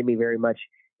reminded me very much.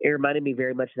 It reminded me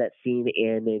very much of that scene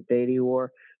in Infinity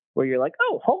War where you're like,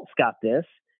 oh, Hulk's got this,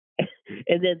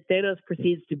 and then Thanos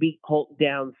proceeds to beat Hulk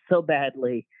down so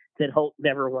badly that Hulk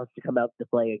never wants to come out to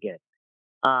play again.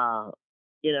 Uh,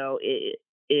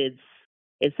 it's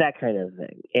it's that kind of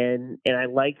thing, and I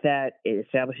like that it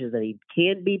establishes that he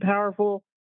can be powerful.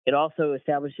 It also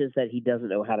establishes that he doesn't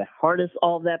know how to harness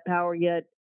all of that power yet.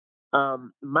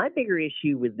 My bigger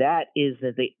issue with that is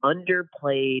that they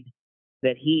underplayed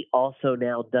that he also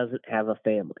now doesn't have a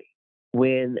family.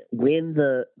 When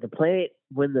the planet,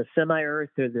 when the semi Earth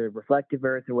or the reflective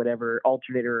Earth or whatever,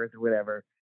 alternate Earth or whatever,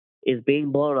 is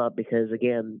being blown up because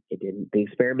again the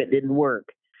experiment didn't work.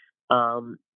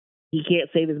 Um, he can't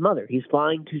save his mother. He's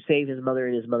flying to save his mother,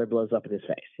 and his mother blows up in his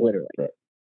face, literally. Right.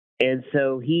 And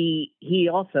so he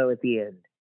also at the end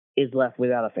is left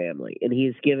without a family, and he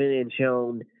is given and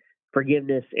shown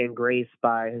forgiveness and grace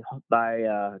by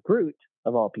Groot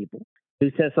of all people, who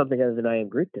says something other than "I am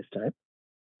Groot" this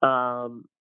time.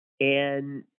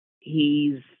 And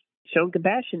he's shown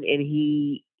compassion, and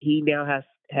he now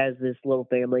has this little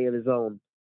family of his own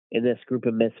in this group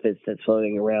of misfits that's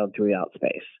floating around throughout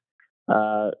space.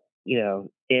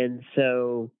 And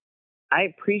so I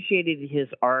appreciated his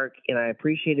arc, and I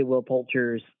appreciated Will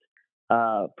Poulter's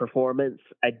performance.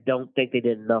 I don't think they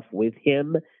did enough with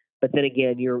him, but then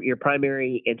again, your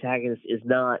primary antagonist is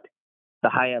not the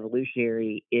High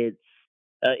Evolutionary. It's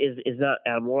is not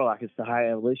Adam Warlock. It's the High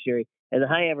Evolutionary, and the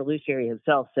High Evolutionary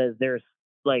himself says they're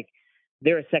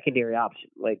a secondary option.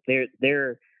 Like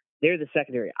they're the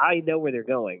secondary. I know where they're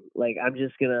going. Like, I'm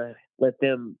just gonna let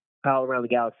them pile around the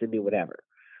galaxy and do whatever.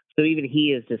 So even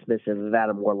he is dismissive of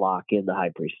Adam Warlock and the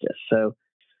High Priestess. So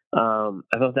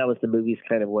I thought that was the movie's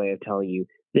kind of way of telling you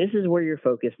this is where your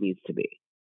focus needs to be.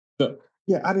 So,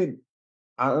 yeah, I didn't.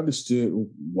 I understood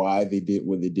why they did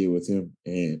what they did with him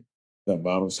and the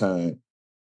amount of time.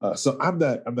 So I'm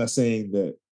not. I'm not saying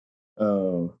that.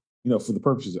 For the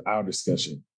purposes of our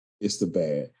discussion, it's the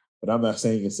bad. But I'm not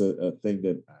saying it's a thing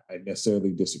that I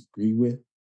necessarily disagree with.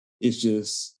 It's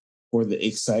just for the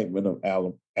excitement of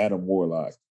Adam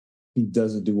Warlock. He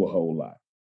doesn't do a whole lot,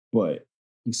 but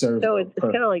he serves. So it's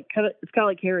kind of like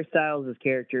Harry Styles'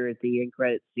 character at the end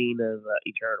credit scene of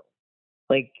Eternal,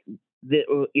 like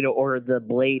or the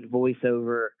Blade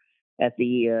voiceover at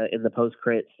the in the post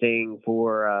credit thing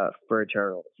for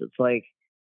Eternals. It's like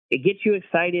it gets you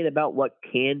excited about what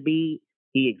can be.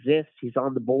 He exists. He's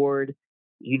on the board.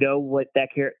 You know what that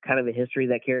kind of a history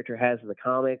that character has in the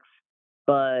comics,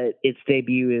 but his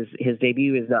debut has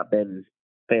not been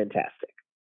fantastic.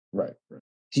 Right.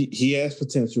 He has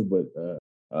potential, but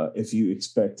if you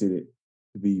expected it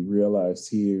to be realized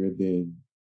here, then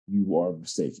you are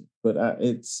mistaken. But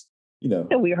it's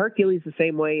And Hercules the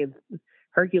same way, and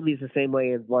Hercules the same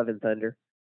way in Love and Thunder.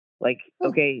 Like,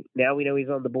 okay, now we know he's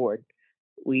on the board.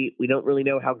 We don't really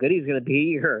know how good he's going to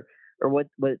be or what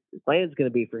his plan's going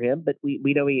to be for him, but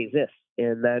we know he exists,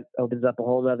 and that opens up a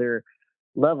whole other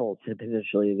level to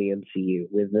potentially the MCU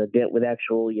with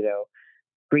actual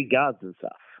Greek gods and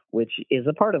stuff, which is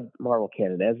a part of Marvel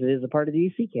canon as it is a part of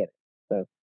DC canon. So,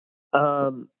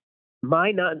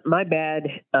 my bad.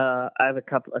 I have a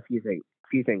few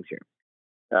things here.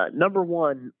 Number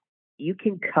one, you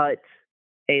can cut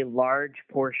a large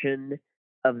portion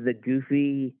of the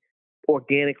goofy,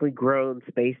 organically grown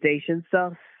space station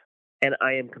stuff, and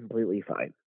I am completely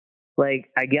fine. Like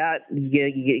you get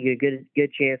a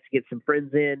good chance to get some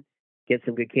friends in, get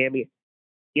some good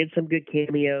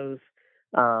cameos.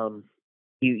 Um,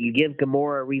 you give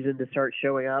Gamora a reason to start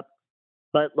showing up,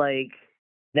 but like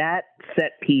that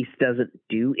set piece doesn't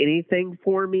do anything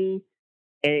for me,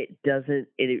 and it doesn't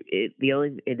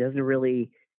really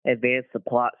advance the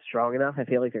plot strong enough. I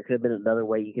feel like there could have been another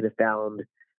way you could have found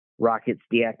Rocket's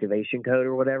deactivation code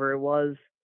or whatever it was,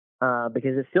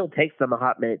 because it still takes them a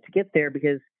hot minute to get there.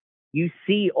 Because you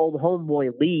see old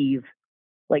homeboy leave,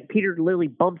 like Peter literally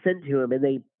bumps into him,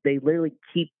 and they literally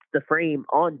keep the frame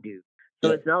on dude. So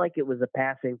it's not like it was a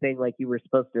passing thing like you were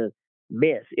supposed to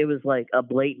miss. It was like a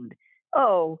blatant,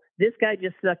 oh, this guy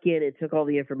just snuck in and took all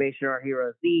the information our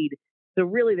heroes need. So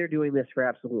really, they're doing this for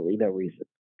absolutely no reason.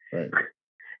 Right.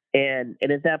 And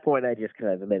at that point, I just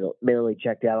kind of mentally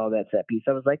checked out on that set piece.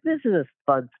 I was like, this is a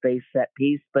fun space set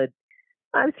piece, but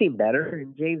I've seen better,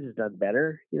 and James has done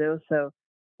better, So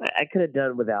I could have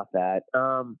done without that.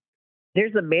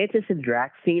 There's a Mantis and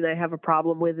Drax scene I have a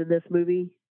problem with in this movie,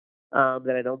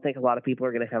 that I don't think a lot of people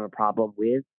are going to have a problem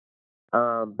with.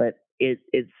 But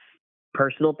it's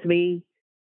personal to me.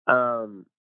 The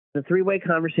three-way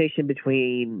conversation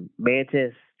between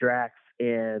Mantis, Drax,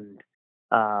 and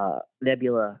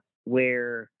Nebula,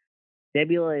 where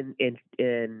Nebula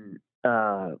and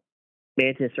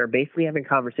Mantis are basically having a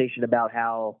conversation about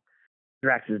how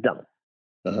Drax is dumb,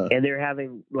 and they're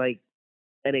having like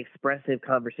an expressive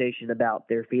conversation about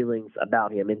their feelings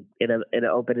about him in an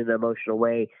open and emotional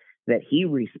way that he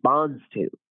responds to.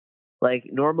 Like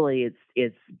normally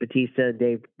it's Batista and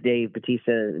Dave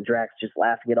Batista and Drax just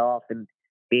laughing it off and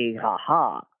being ha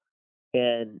ha,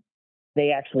 and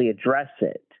they actually address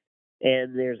it,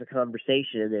 and there's a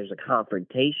conversation and there's a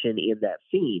confrontation in that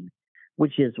scene,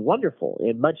 which is wonderful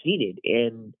and much needed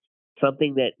and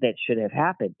something that should have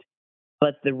happened.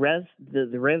 But the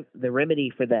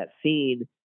remedy for that scene,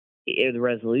 or the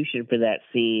resolution for that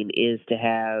scene, is to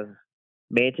have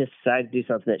Mantis decide to do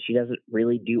something that she doesn't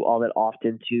really do all that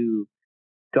often to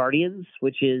Guardians,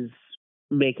 which is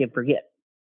make him forget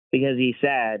because he's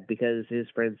sad because his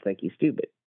friends think he's stupid.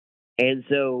 And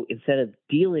so instead of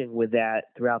dealing with that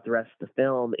throughout the rest of the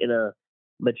film in a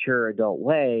mature adult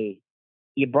way,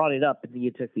 you brought it up and then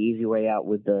you took the easy way out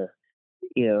with the,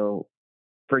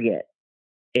 forget.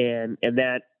 And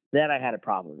that I had a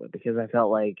problem with because I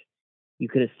felt like you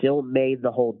could have still made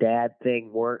the whole dad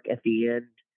thing work at the end,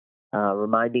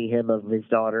 reminding him of his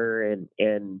daughter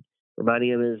and reminding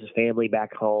him of his family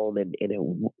back home and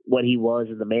what he was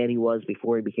and the man he was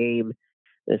before he became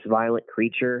this violent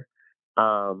creature.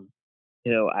 I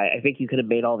think you could have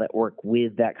made all that work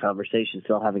with that conversation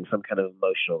still having some kind of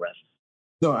emotional resonance.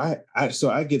 No, I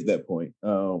get that point.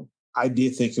 I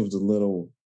did think it was a little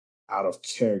out of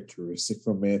characteristic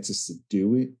for Mantis to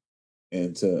do it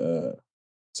and to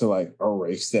like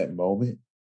erase that moment.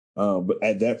 But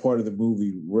at that part of the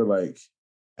movie, we're like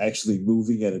actually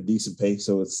moving at a decent pace,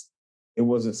 so it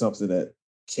wasn't something that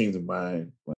came to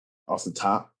mind like, off the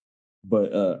top.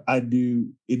 But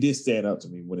it did stand out to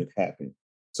me when it happened.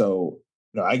 So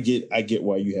no, I get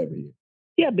why you have it here.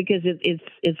 Yeah, because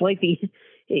it's like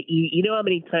you know how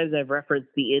many times I've referenced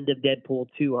the end of Deadpool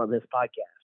 2 on this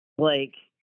podcast. Like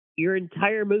your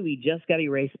entire movie just got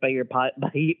erased by your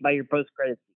by your post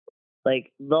credits.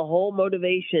 Like the whole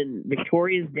motivation,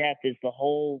 Victoria's death is the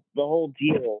whole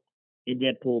deal in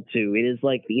Deadpool 2. It is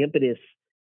like the impetus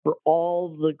for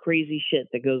all the crazy shit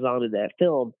that goes on in that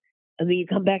film, and then you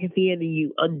come back at the end and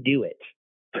you undo it,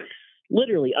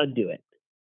 literally undo it,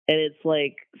 and it's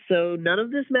like so none of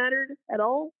this mattered at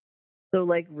all. So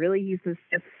like really, he's just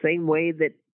the same way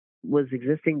that was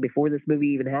existing before this movie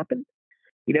even happened.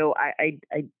 You know, I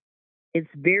it's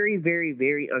very, very,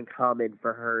 very uncommon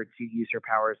for her to use her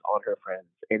powers on her friends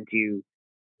and to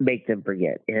make them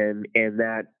forget. And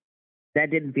that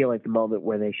didn't feel like the moment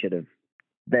where she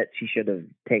should have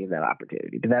taken that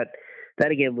opportunity. But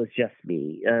that again was just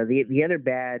me. The other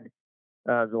bad,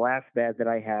 the last bad that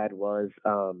I had was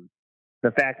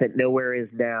the fact that nowhere is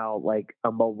now like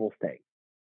a mobile thing.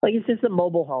 Like it's just a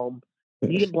mobile home.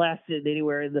 You can blast it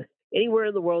anywhere in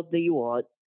the world that you want.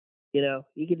 You know,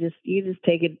 you can just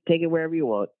take it wherever you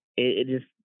want. It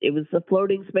was a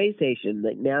floating space station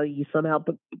that now you somehow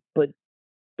put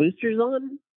boosters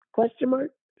on? Question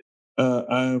mark.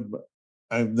 I'm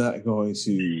not going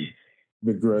to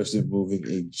begrudge them moving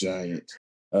a giant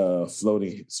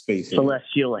floating space head.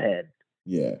 Celestial head.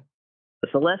 Yeah. A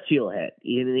celestial head.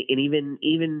 And even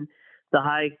the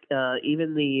high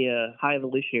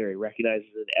evolutionary recognizes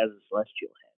it as a celestial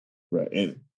head. Right.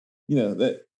 And you know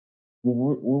that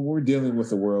when we're dealing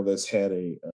with a world that's had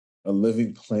a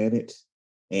living planet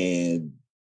and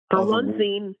For other one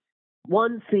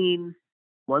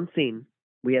scene,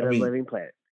 we had I a mean living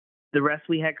planet. The rest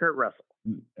we had Kurt Russell.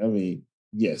 I mean,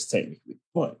 yes, technically.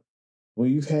 But when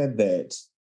you've had that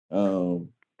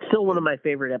Still one of my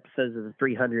favorite episodes of the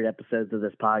 300 episodes of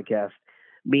this podcast.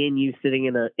 Me and you sitting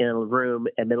in a room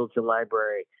at Middleton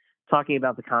Library talking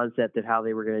about the concept of how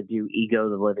they were going to do Ego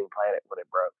the Living Planet when it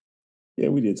broke. yeah,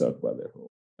 we did talk about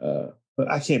that. But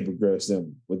I can't begrudge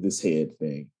them with this head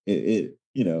thing. It's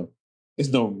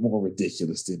no more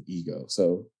ridiculous than Ego.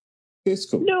 So it's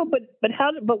cool. No,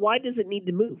 but why does it need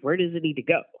to move? Where does it need to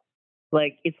go?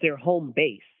 Like it's their home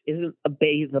base. Isn't a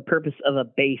base the purpose of a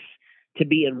base to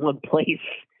be in one place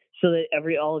so that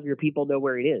all of your people know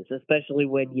where it is, especially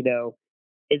when,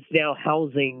 it's now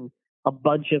housing a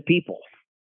bunch of people.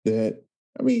 That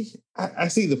I mean, I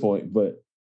see the point, but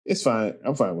it's fine.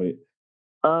 I'm fine with it.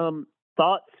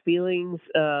 Thoughts, feelings,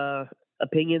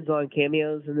 opinions on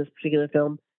cameos in this particular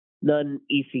film. None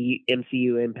MCU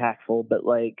impactful, but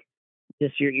like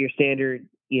just your standard,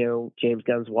 James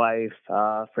Gunn's wife,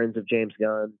 friends of James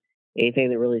Gunn. Anything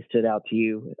that really stood out to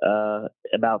you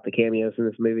about the cameos in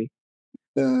this movie?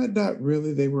 Not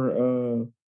really. They were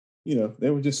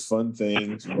just fun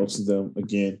things. Most of them,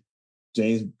 again,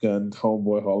 James Gunn,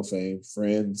 Homeboy Hall of Fame,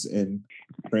 friends and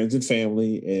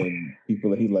family, and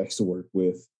people that he likes to work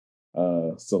with.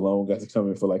 Stallone got to come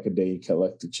in for like a day,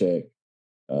 collect a check.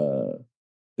 Uh,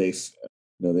 they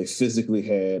physically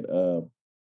had um,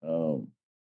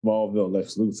 Smallville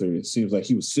Lex Luthor. It seems like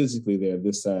he was physically there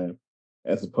this time,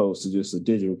 as opposed to just a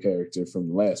digital character from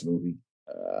the last movie.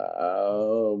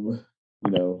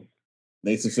 You know,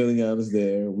 Nathan Fillion is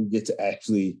there. We get to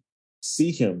actually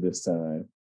see him this time.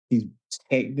 He's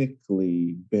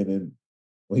technically he's been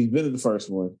in the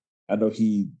first one. I know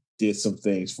he did some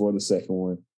things for the second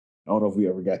one. I don't know if we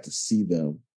ever got to see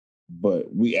them,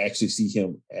 but we actually see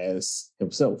him as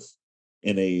himself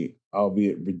in a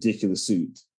albeit ridiculous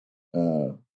suit.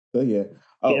 So yeah,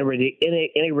 in a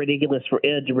ridiculous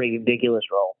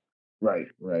role. Right.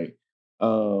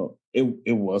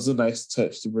 It was a nice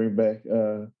touch to bring back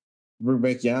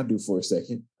Yandu for a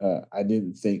second. I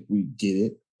didn't think we'd get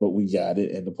it, but we got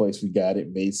it, and the place we got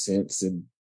it made sense and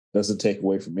doesn't take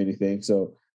away from anything.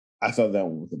 So I thought that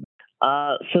one was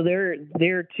so there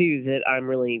are two that I'm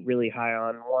really, really high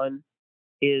on. One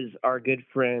is our good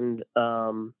friend,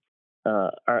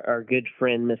 our good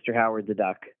friend, Mr. Howard the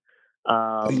Duck.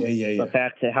 Yeah. The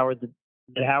fact that Howard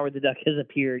the Duck has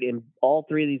appeared in all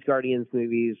three of these Guardians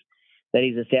movies, that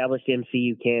he's established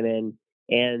MCU canon,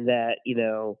 and that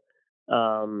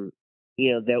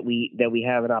that we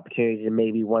have an opportunity to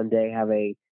maybe one day have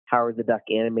a Howard the Duck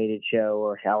animated show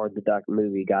or Howard the Duck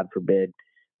movie, God forbid,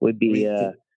 would be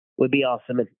awesome. Would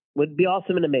be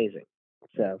awesome and amazing.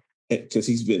 So because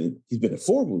he's been in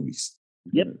 4 movies.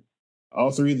 Yep. All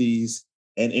 3 of these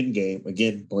and Endgame.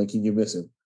 Again, blinking you miss him.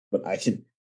 But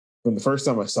from the first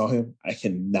time I saw him, I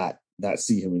cannot not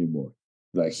see him anymore.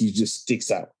 Like he just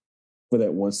sticks out for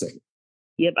that 1 second.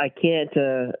 Yep, I can't.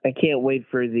 I can't wait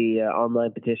for the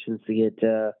online petitions to get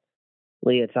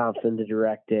Leah Thompson to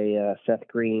direct a Seth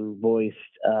Green voiced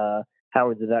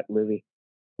Howard the Duck movie.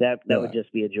 That would No,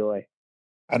 just be a joy.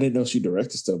 I didn't know she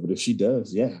directed stuff, but if she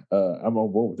does, yeah, I'm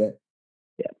on board with that.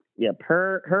 Yep, yep.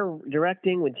 Her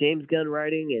directing with James Gunn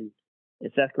writing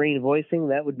and Seth Green voicing,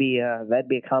 that'd be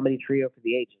a comedy trio for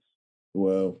the ages.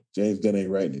 Well, James Gunn ain't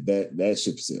writing it. That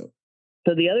ship sailed.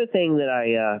 So the other thing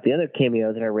that the other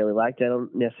cameo that I really liked, I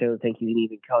don't necessarily think you can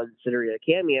even consider it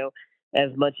a cameo as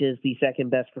much as the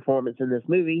second best performance in this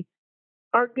movie.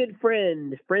 Our good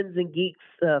friend, Friends and Geeks,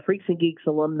 Freaks and Geeks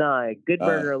alumni, Good Uh,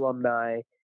 Burger alumni,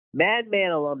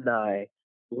 Madman alumni,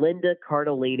 Linda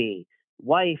Cardellini,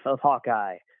 wife of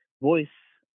Hawkeye, voice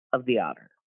of the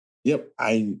Otter. yep,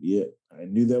 I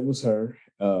knew that was her.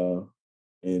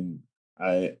 And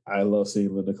I love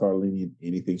seeing Linda Cardellini in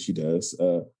anything she does.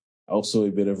 Also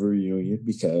a bit of a reunion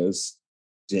because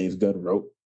James Gunn wrote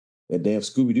that damn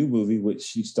Scooby Doo movie, which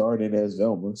she starred in as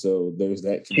Velma. So there's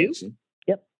that Two? connection.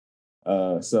 Yep,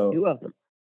 So two of them.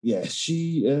 yeah,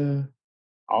 she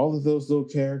all of those little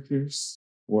characters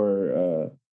were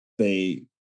they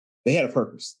they had a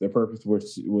purpose. Their purpose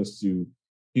was to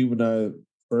humanize,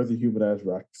 further humanize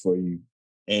Rocket for you,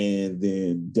 and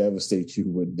then devastate you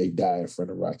when they die in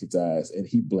front of Rocket's eyes, and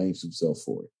he blames himself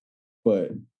for it.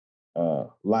 But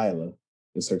Lila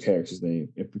is her character's name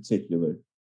in particular.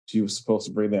 She was supposed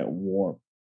to bring that warmth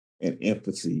and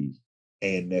empathy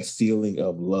and that feeling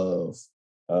of love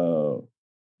uh,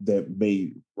 that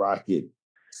made Rocket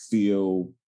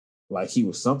feel like he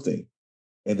was something,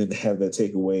 and then have that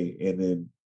take away and then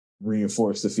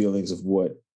reinforce the feelings of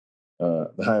what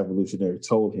the High Evolutionary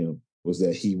told him was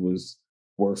that he was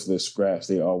worthless scraps.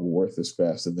 They all were worthless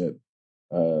scraps, and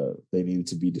that they needed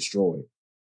to be destroyed.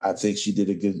 I think she did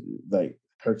a good, like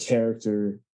her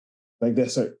character, like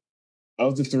that's her.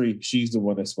 Of the three, she's the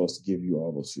one that's supposed to give you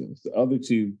all those feelings. The other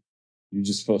two, you're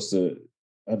just supposed to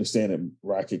understand that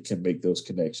Rocket can make those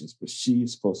connections, but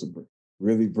she's supposed to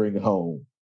really bring home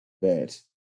that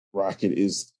Rocket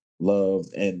is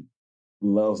loved and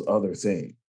loves other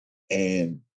things.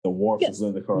 And the warmth Yeah, of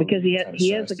Linda because Carlini kind of he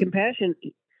has shines the through. compassion.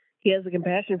 He has the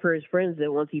compassion for his friends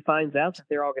that once he finds out that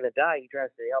they're all going to die, he tries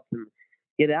to help them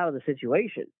get out of the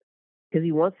situation because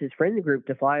he wants his friend group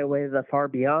to fly away to the far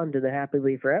beyond to the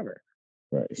happily forever.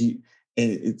 Right.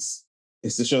 It's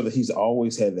to show that he's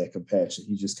always had that compassion.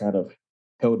 He just kind of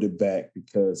held it back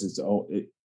because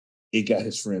it got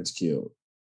his friends killed.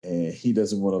 And he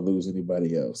doesn't want to lose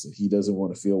anybody else. And he doesn't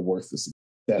want to feel worthless.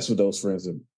 That's what those friends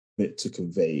are meant to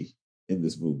convey in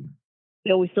this movie.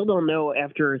 We still don't know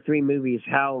after 3 movies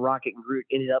how Rocket and Groot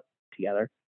ended up together.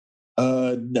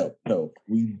 No,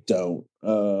 we don't.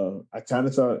 I kind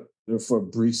of thought for a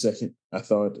brief second, I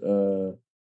thought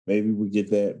maybe we get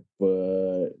that,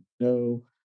 but no,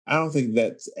 I don't think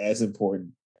that's as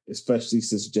important, especially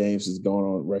since James has gone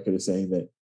on record as saying that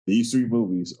these 3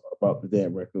 movies are about the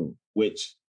damn raccoon,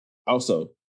 which also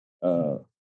uh,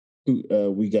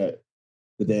 we got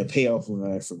the damn payoff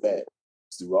line from that.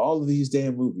 Through all of these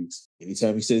damn movies,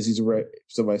 anytime he says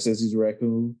somebody says he's a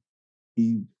raccoon,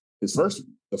 he his first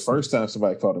the first time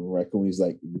somebody called him a raccoon, he's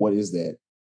like, "What is that?"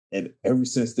 And ever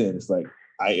since then, it's like,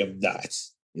 "I am not."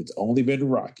 It's only been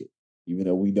Rocket, even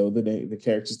though we know the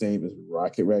character's name is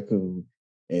Rocket Raccoon,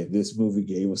 and this movie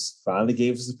finally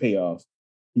gave us the payoff.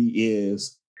 He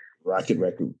is Rocket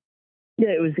Raccoon.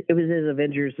 Yeah, it was his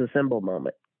Avengers Assemble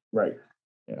moment. Right.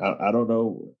 I don't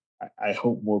know. I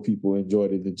hope more people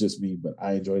enjoyed it than just me, but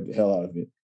I enjoyed the hell out of it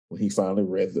when he finally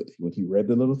read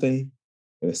the little thing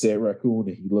and it said raccoon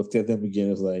and he looked at them again.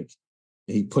 It's like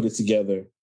he put it together.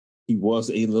 He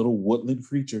was a little woodland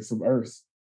creature from Earth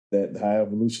that the High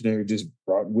Evolutionary just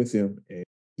brought with him, and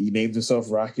he named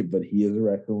himself Rocket, but he is a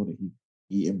raccoon, and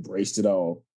he embraced it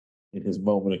all in his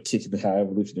moment of kicking the High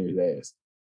Evolutionary's ass.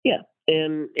 Yeah,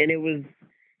 and it was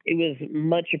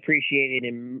much appreciated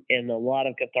and a lot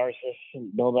of catharsis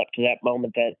and build up to that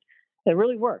moment that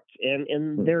really worked.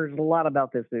 And there's a lot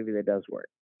about this movie that does work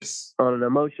on an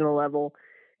emotional level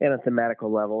and a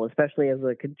thematical level, especially as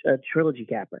a trilogy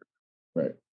capper.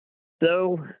 Right.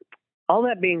 So, all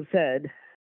that being said,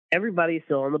 everybody's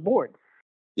still on the board.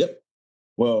 Yep.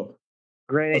 Well,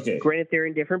 Granted, they're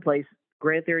in different places.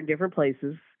 Granted, they're in different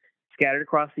places, scattered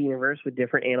across the universe with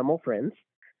different animal friends.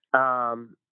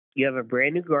 You have a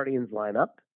brand new Guardians lineup.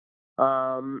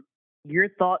 Your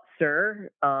thoughts, sir?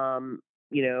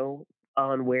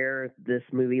 On where this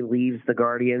movie leaves the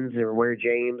Guardians, or where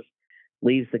James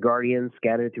leaves the Guardians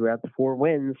scattered throughout the 4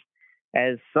 winds,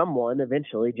 as someone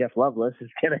eventually, Jeff Loveless, is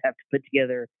going to have to put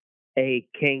together a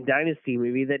Kang Dynasty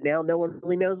movie that now no one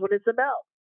really knows what it's about.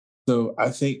 So I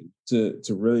think to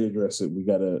really address it, we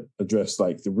got to address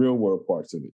like the real world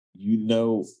parts of it.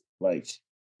 Like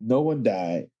no one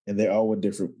died, and they all went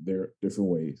their different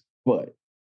ways. But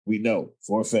we know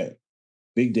for a fact,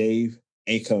 Big Dave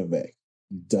ain't coming back.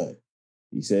 He's done.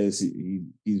 He says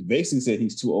he's basically said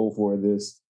he's too old for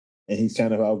this, and he's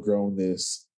kind of outgrown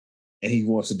this, and he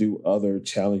wants to do other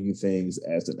challenging things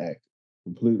as an actor.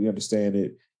 Completely understand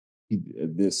it.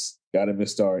 This got him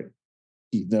his start.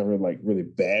 He's never like really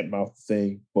badmouthed the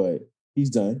thing, but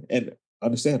he's done and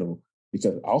understandable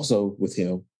because also with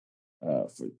him,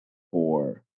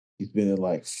 for he's been in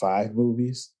like 5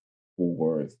 movies.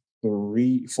 For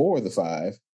 4 of the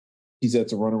 5, he's had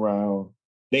to run around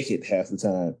naked half the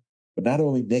time, but not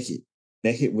only naked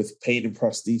with paint and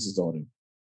prosthesis on him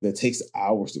that takes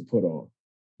hours to put on.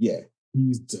 Yeah,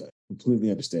 he's done.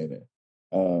 Completely understand that.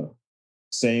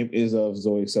 Same is of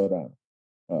Zoe Saldana.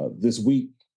 This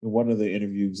week, in one of the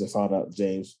interviews, I found out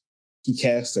James, he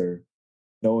cast her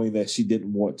knowing that she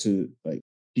didn't want to, like,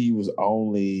 she was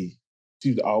always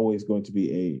going to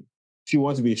be she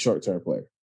wanted to be a short-term player.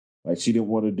 Like, she didn't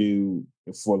want to do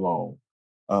it for long.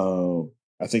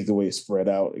 I think the way it's spread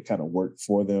out, it kind of worked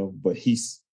for them, but he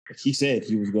said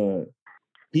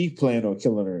he planned on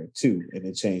killing her too, and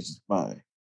then changed his mind.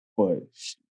 But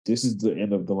this is the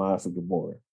end of the line for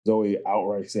Gamora. Zoe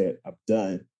outright said, "I'm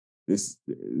done. This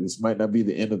might not be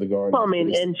the end of the Guardians." Well, I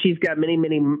mean, and she's got many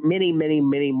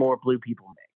more blue people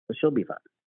in it, so she'll be fine.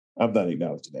 I'm not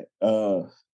acknowledging that.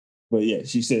 But yeah,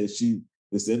 she said it's the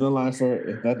end of the line for her.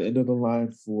 It's not the end of the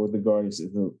line for the Guardians.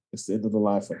 It's the end of the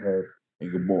line for her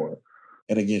and Gamora.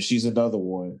 And again, she's another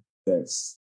one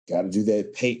that's got to do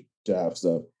that paint job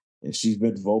stuff. And she's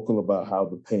been vocal about how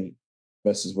the paint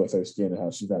messes with her skin and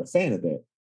how she's not a fan of that.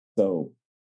 So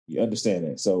you understand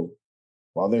that. So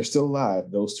while they're still alive,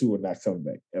 those two are not coming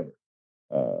back ever.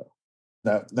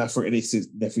 Not for any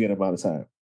significant amount of time.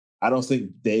 I don't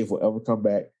think Dave will ever come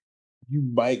back. You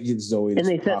might get Zoe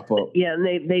to pop up. Yeah, and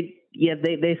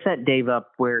they set Dave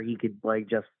up where he could like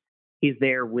just he's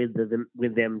there with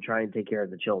them trying to take care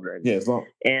of the children. Yeah, as long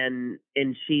and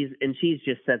she's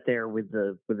just set there with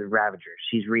the Ravagers.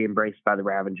 She's re-embraced by the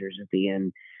Ravagers at the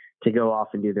end to go off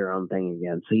and do their own thing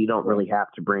again. So you don't really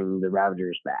have to bring the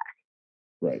Ravagers back.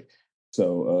 Right.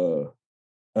 So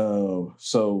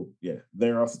yeah,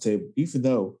 they're off the table. Even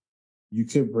though you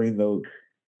could bring those,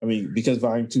 I mean, because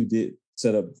Volume 2 did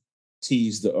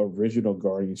tease the original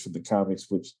Guardians from the comics,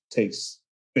 which takes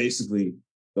basically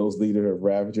those leader of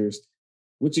Ravagers,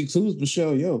 which includes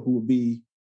Michelle Yeoh, who would be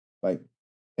like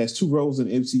has 2 roles in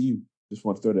MCU. Just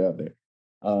want to throw that out there.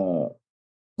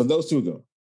 But those 2 are gone.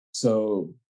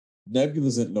 So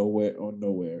Nebula's at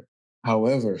nowhere.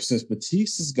 However, since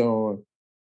Batiste is gone,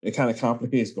 it kind of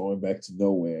complicates going back to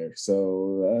nowhere.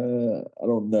 So I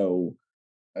don't know.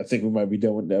 I think we might be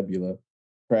done with Nebula.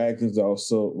 Kraglin's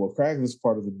Kraglин's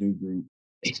part of the new group.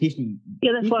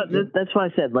 Yeah, that's why I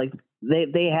said like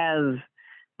they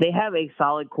have a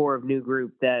solid core of new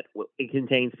group that it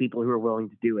contains people who are willing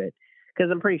to do it. Because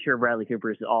I'm pretty sure Bradley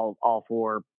Cooper is all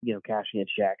for cashing a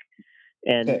check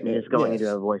and just going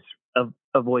into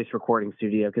a voice recording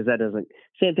studio, because that doesn't.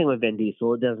 Same thing with Vin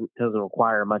Diesel. It doesn't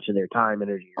require much of their time,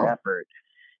 energy, or effort.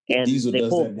 And Diesel they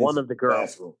pulled one of the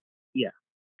girls. Bathroom.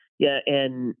 Yeah,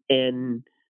 and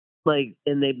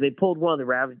they pulled one of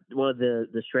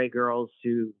the stray girls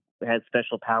who had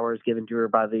special powers given to her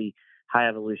by the High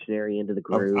Evolutionary into the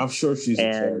group. I'm sure she's a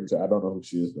character. I don't know who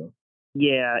she is though.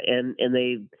 Yeah, and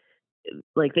they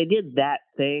did that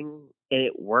thing and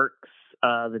it works.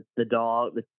 The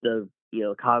dog, the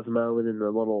Cosmo, and then the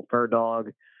little fur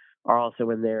dog are also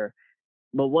in there.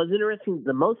 But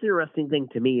the most interesting thing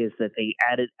to me is that they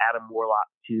added Adam Warlock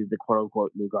to the quote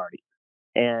unquote new Guardian.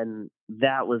 And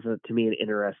that was to me an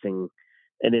interesting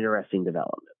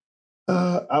development.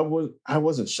 I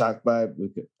wasn't shocked by it.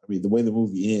 I mean, the way the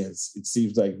movie ends, it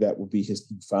seems like that would be his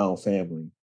newfound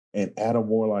family. And Adam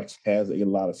Warlock has a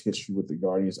lot of history with the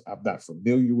Guardians. I'm not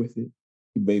familiar with it.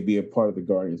 He may be a part of the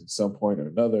Guardians at some point or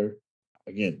another.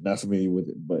 Again, not familiar with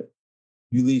it, but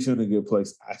you leave him in a good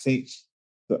place. I think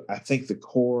the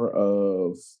core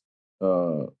of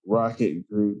Rocket,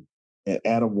 Groot, and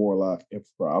Adam Warlock, and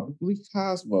probably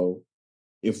Cosmo,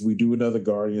 if we do another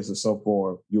Guardians in some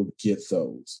form, you'll get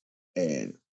those.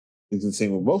 And the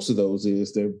thing with most of those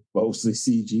is they're mostly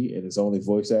CG and it's only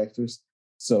voice actors.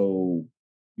 So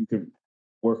you can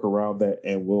work around that.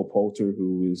 And Will Poulter,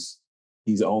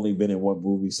 he's only been in one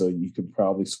movie, so you can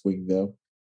probably swing them.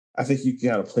 I think you can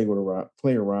kind of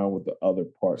play around with the other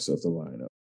parts of the lineup.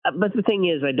 But the thing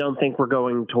is, I don't think we're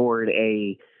going toward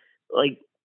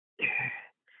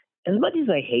as much as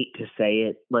I hate to say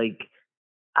it, like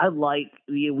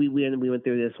we went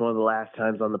through this one of the last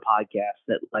times on the podcast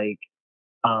that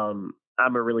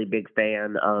I'm a really big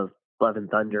fan of Love and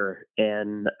Thunder,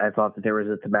 and I thought that there was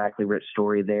a thematically rich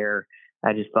story there.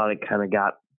 I just thought it kind of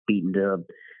got beaten to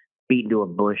a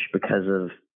bush because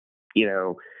of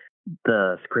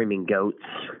the screaming goats,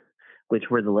 which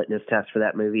were the litmus test for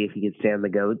that movie. If you could stand the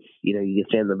goats, you could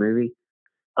stand the movie.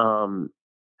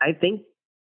 I think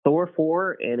Thor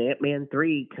 4 and Ant-Man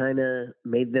 3 kind of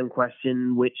made them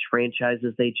question which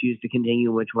franchises they choose to continue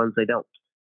and which ones they don't.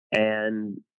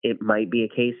 And it might be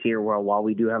a case here where while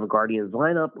we do have a Guardians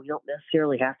lineup, we don't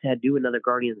necessarily have to do another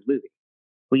Guardians movie.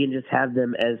 We can just have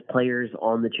them as players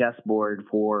on the chessboard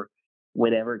for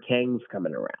whenever Kang's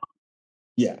coming around.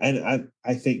 Yeah, and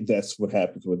I think that's what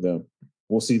happens with them.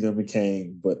 We'll see them in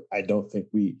Kang, but I don't think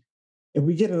if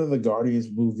we get another Guardians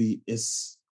movie,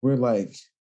 we're like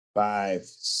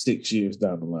 5-6 years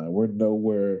down the line. We're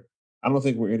nowhere. I don't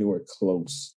think we're anywhere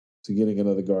close to getting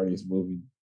another Guardians movie.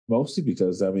 Mostly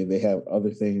because they have other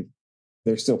things.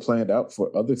 They're still planned out for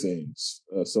other things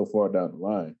so far down the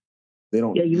line. They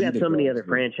don't. Yeah, you've got so many other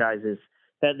franchises.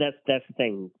 That's the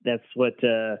thing. That's what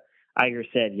Iger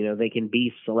said. They can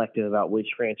be selective about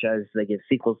which franchises they give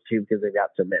sequels to because they've got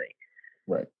so many.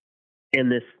 Right.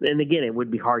 And again, it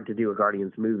would be hard to do a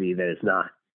Guardians movie that is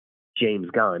not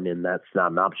James Gunn, and that's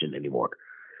not an option anymore.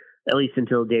 At least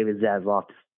until David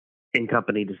Zaslav and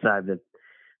company decide that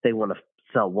they want to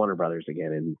sell Warner Brothers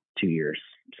again in 2 years.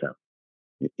 So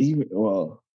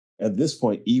at this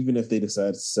point, even if they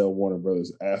decide to sell Warner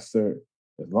Brothers as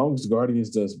long as Guardians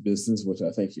does business, which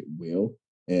I think it will,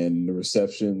 and the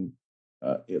reception,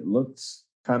 it looked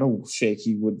kind of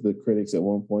shaky with the critics at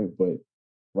one point, but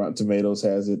Rotten Tomatoes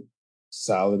has it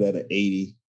solid at an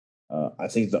 80. I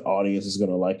think the audience is going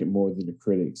to like it more than the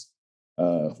critics.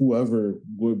 Whoever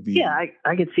would be. Yeah,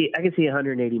 I could see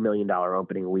 $180 million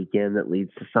opening weekend that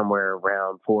leads to somewhere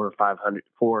around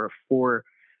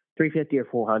 350 or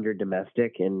 400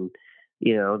 domestic, and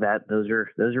those are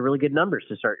really good numbers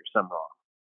to start your summer off.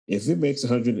 If it makes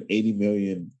 180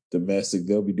 million domestic,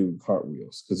 they'll be doing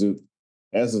cartwheels because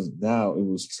as of now it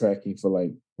was tracking for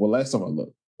last time I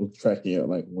looked, it was tracking at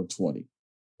like 120.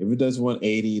 If it does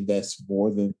 180, that's more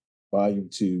than Volume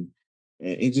 2,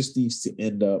 and it just needs to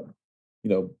end up.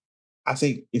 I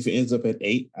think if it ends up at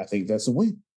 8, I think that's a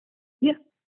win. Yeah,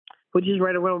 which is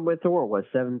right around what Thor was,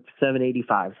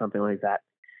 785, something like that.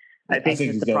 Yeah, I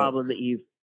think the problem that you've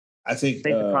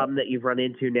the problem that you've run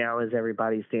into now is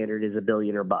everybody's standard is $1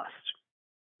 billion or bust.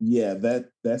 Yeah,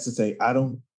 that's the thing.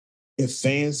 If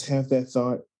fans have that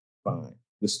thought, fine.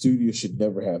 The studio should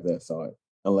never have that thought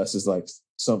unless it's like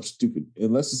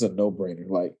unless it's a no-brainer,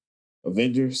 like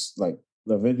Avengers, like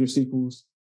the Avengers sequels.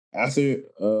 After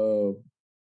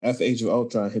Age of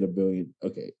Ultron hit $1 billion,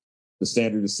 okay, the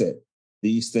standard is set.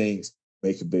 These things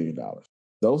make $1 billion.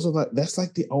 That's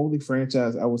like the only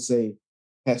franchise I would say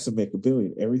has to make $1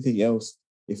 billion. Everything else,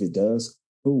 if it does,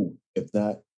 cool. If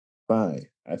not, fine.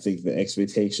 I think the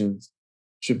expectations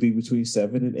should be between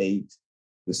 7 and 8.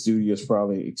 The studio's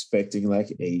probably expecting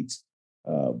like 8,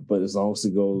 but as long as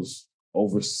it goes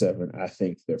over 7, I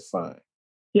think they're fine.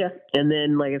 Yeah, and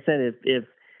then like I said, if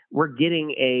we're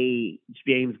getting a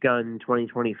James Gunn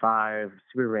 2025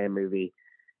 Superman movie,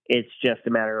 it's just a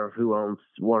matter of who owns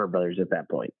Warner Brothers at that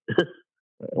point.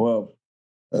 Well,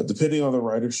 depending on the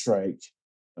writer's strike,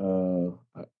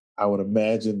 I would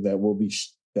imagine that will be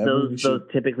those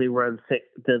typically run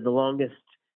the longest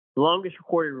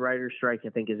recorded writer's strike I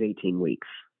think is 18 weeks.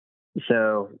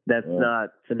 So that's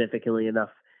not significantly enough.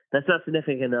 That's not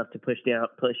significant enough to push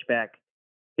back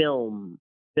film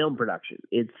production.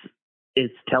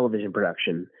 It's television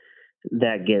production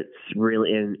that gets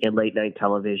really in late night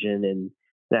television and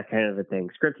that kind of a thing.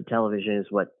 Scripted television is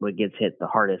what gets hit the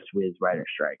hardest with writer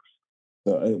strikes.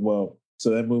 So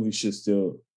that movie should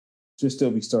still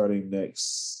be starting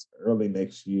early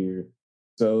next year.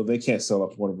 So they can't sell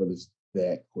off Warner Brothers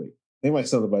that quick. They might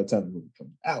sell it by the time the movie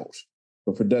comes out.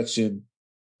 For production,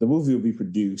 the movie will be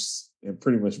produced and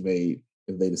pretty much made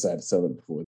if they decide to sell it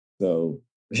before. So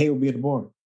hey, will be in the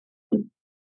morning.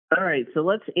 All right, so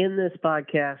let's end this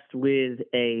podcast with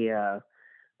a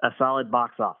solid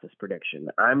box office prediction.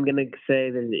 I'm going to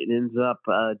say that it ends up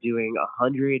doing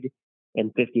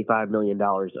 $155 million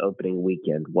opening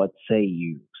weekend. What say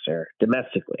you, sir?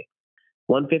 Domestically,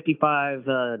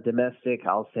 155 domestic.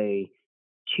 I'll say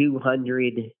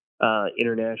 200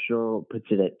 international puts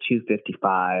it at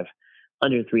 255.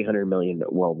 Under 300 million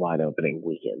worldwide opening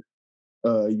weekend.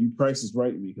 You price is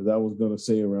right because I was going to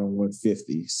say around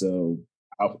 150. So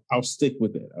I'll stick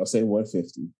with it. I'll say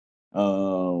 150.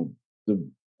 The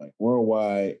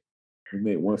worldwide, We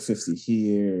made 150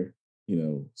 here,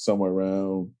 somewhere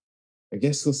around, I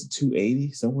guess close to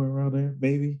 280, somewhere around there,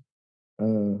 maybe.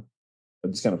 I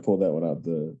just kind of pulled that one out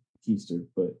the keister.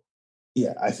 But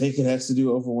yeah, I think it has to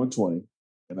do over 120,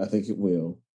 and I think it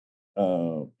will.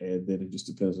 And then it just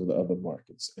depends on the other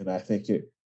markets. And I think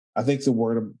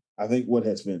what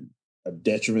has been a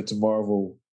detriment to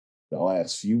Marvel the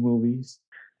last few movies,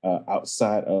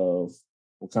 outside of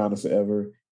Wakanda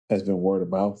Forever, has been word of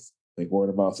mouth. Like word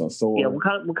of mouth on Thor. Yeah,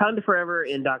 Wakanda Forever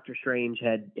and Doctor Strange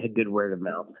had good word of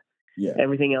mouth. Yeah.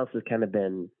 Everything else has kind of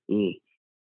been It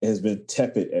has been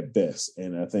tepid at best.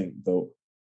 And I think the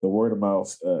word of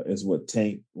mouth is what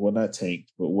not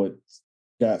tanked, but what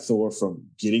got Thor from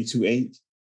getting to 8.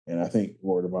 And I think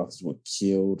word of mouth is what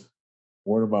killed.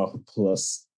 Word of mouth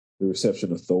plus the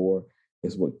reception of Thor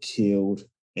is what killed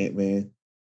Ant-Man.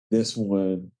 This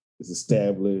one is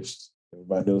established.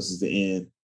 Everybody knows it's the end.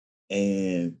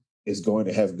 And it's going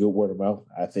to have good word of mouth.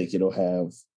 I think it'll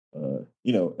have,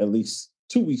 at least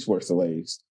 2 weeks worth of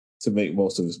legs to make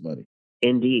most of its money.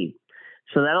 Indeed.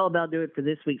 So that'll about do it for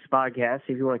this week's podcast.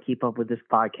 If you want to keep up with this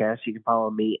podcast, you can follow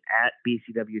me at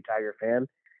BCW Tiger Fan,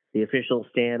 the official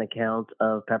Stan account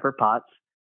of Pepper Potts.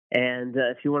 And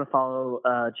if you want to follow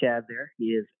Chad there, he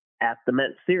is at the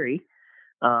Mets Theory.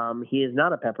 He is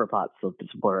not a Pepper Potts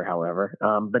supporter, however,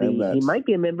 but he might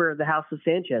be a member of the House of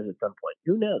Sanchez at some point.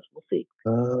 Who knows? We'll see.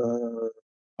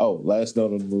 Last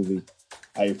note on the movie.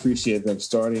 I appreciate them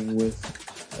starting with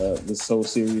this whole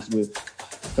series with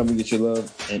Come and Get Your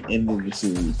Love and ending the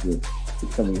series with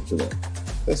Come and Get Your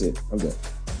Love. That's it. I'm done.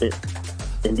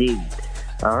 Indeed.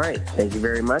 All right. Thank you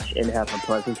very much and have a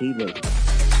pleasant evening.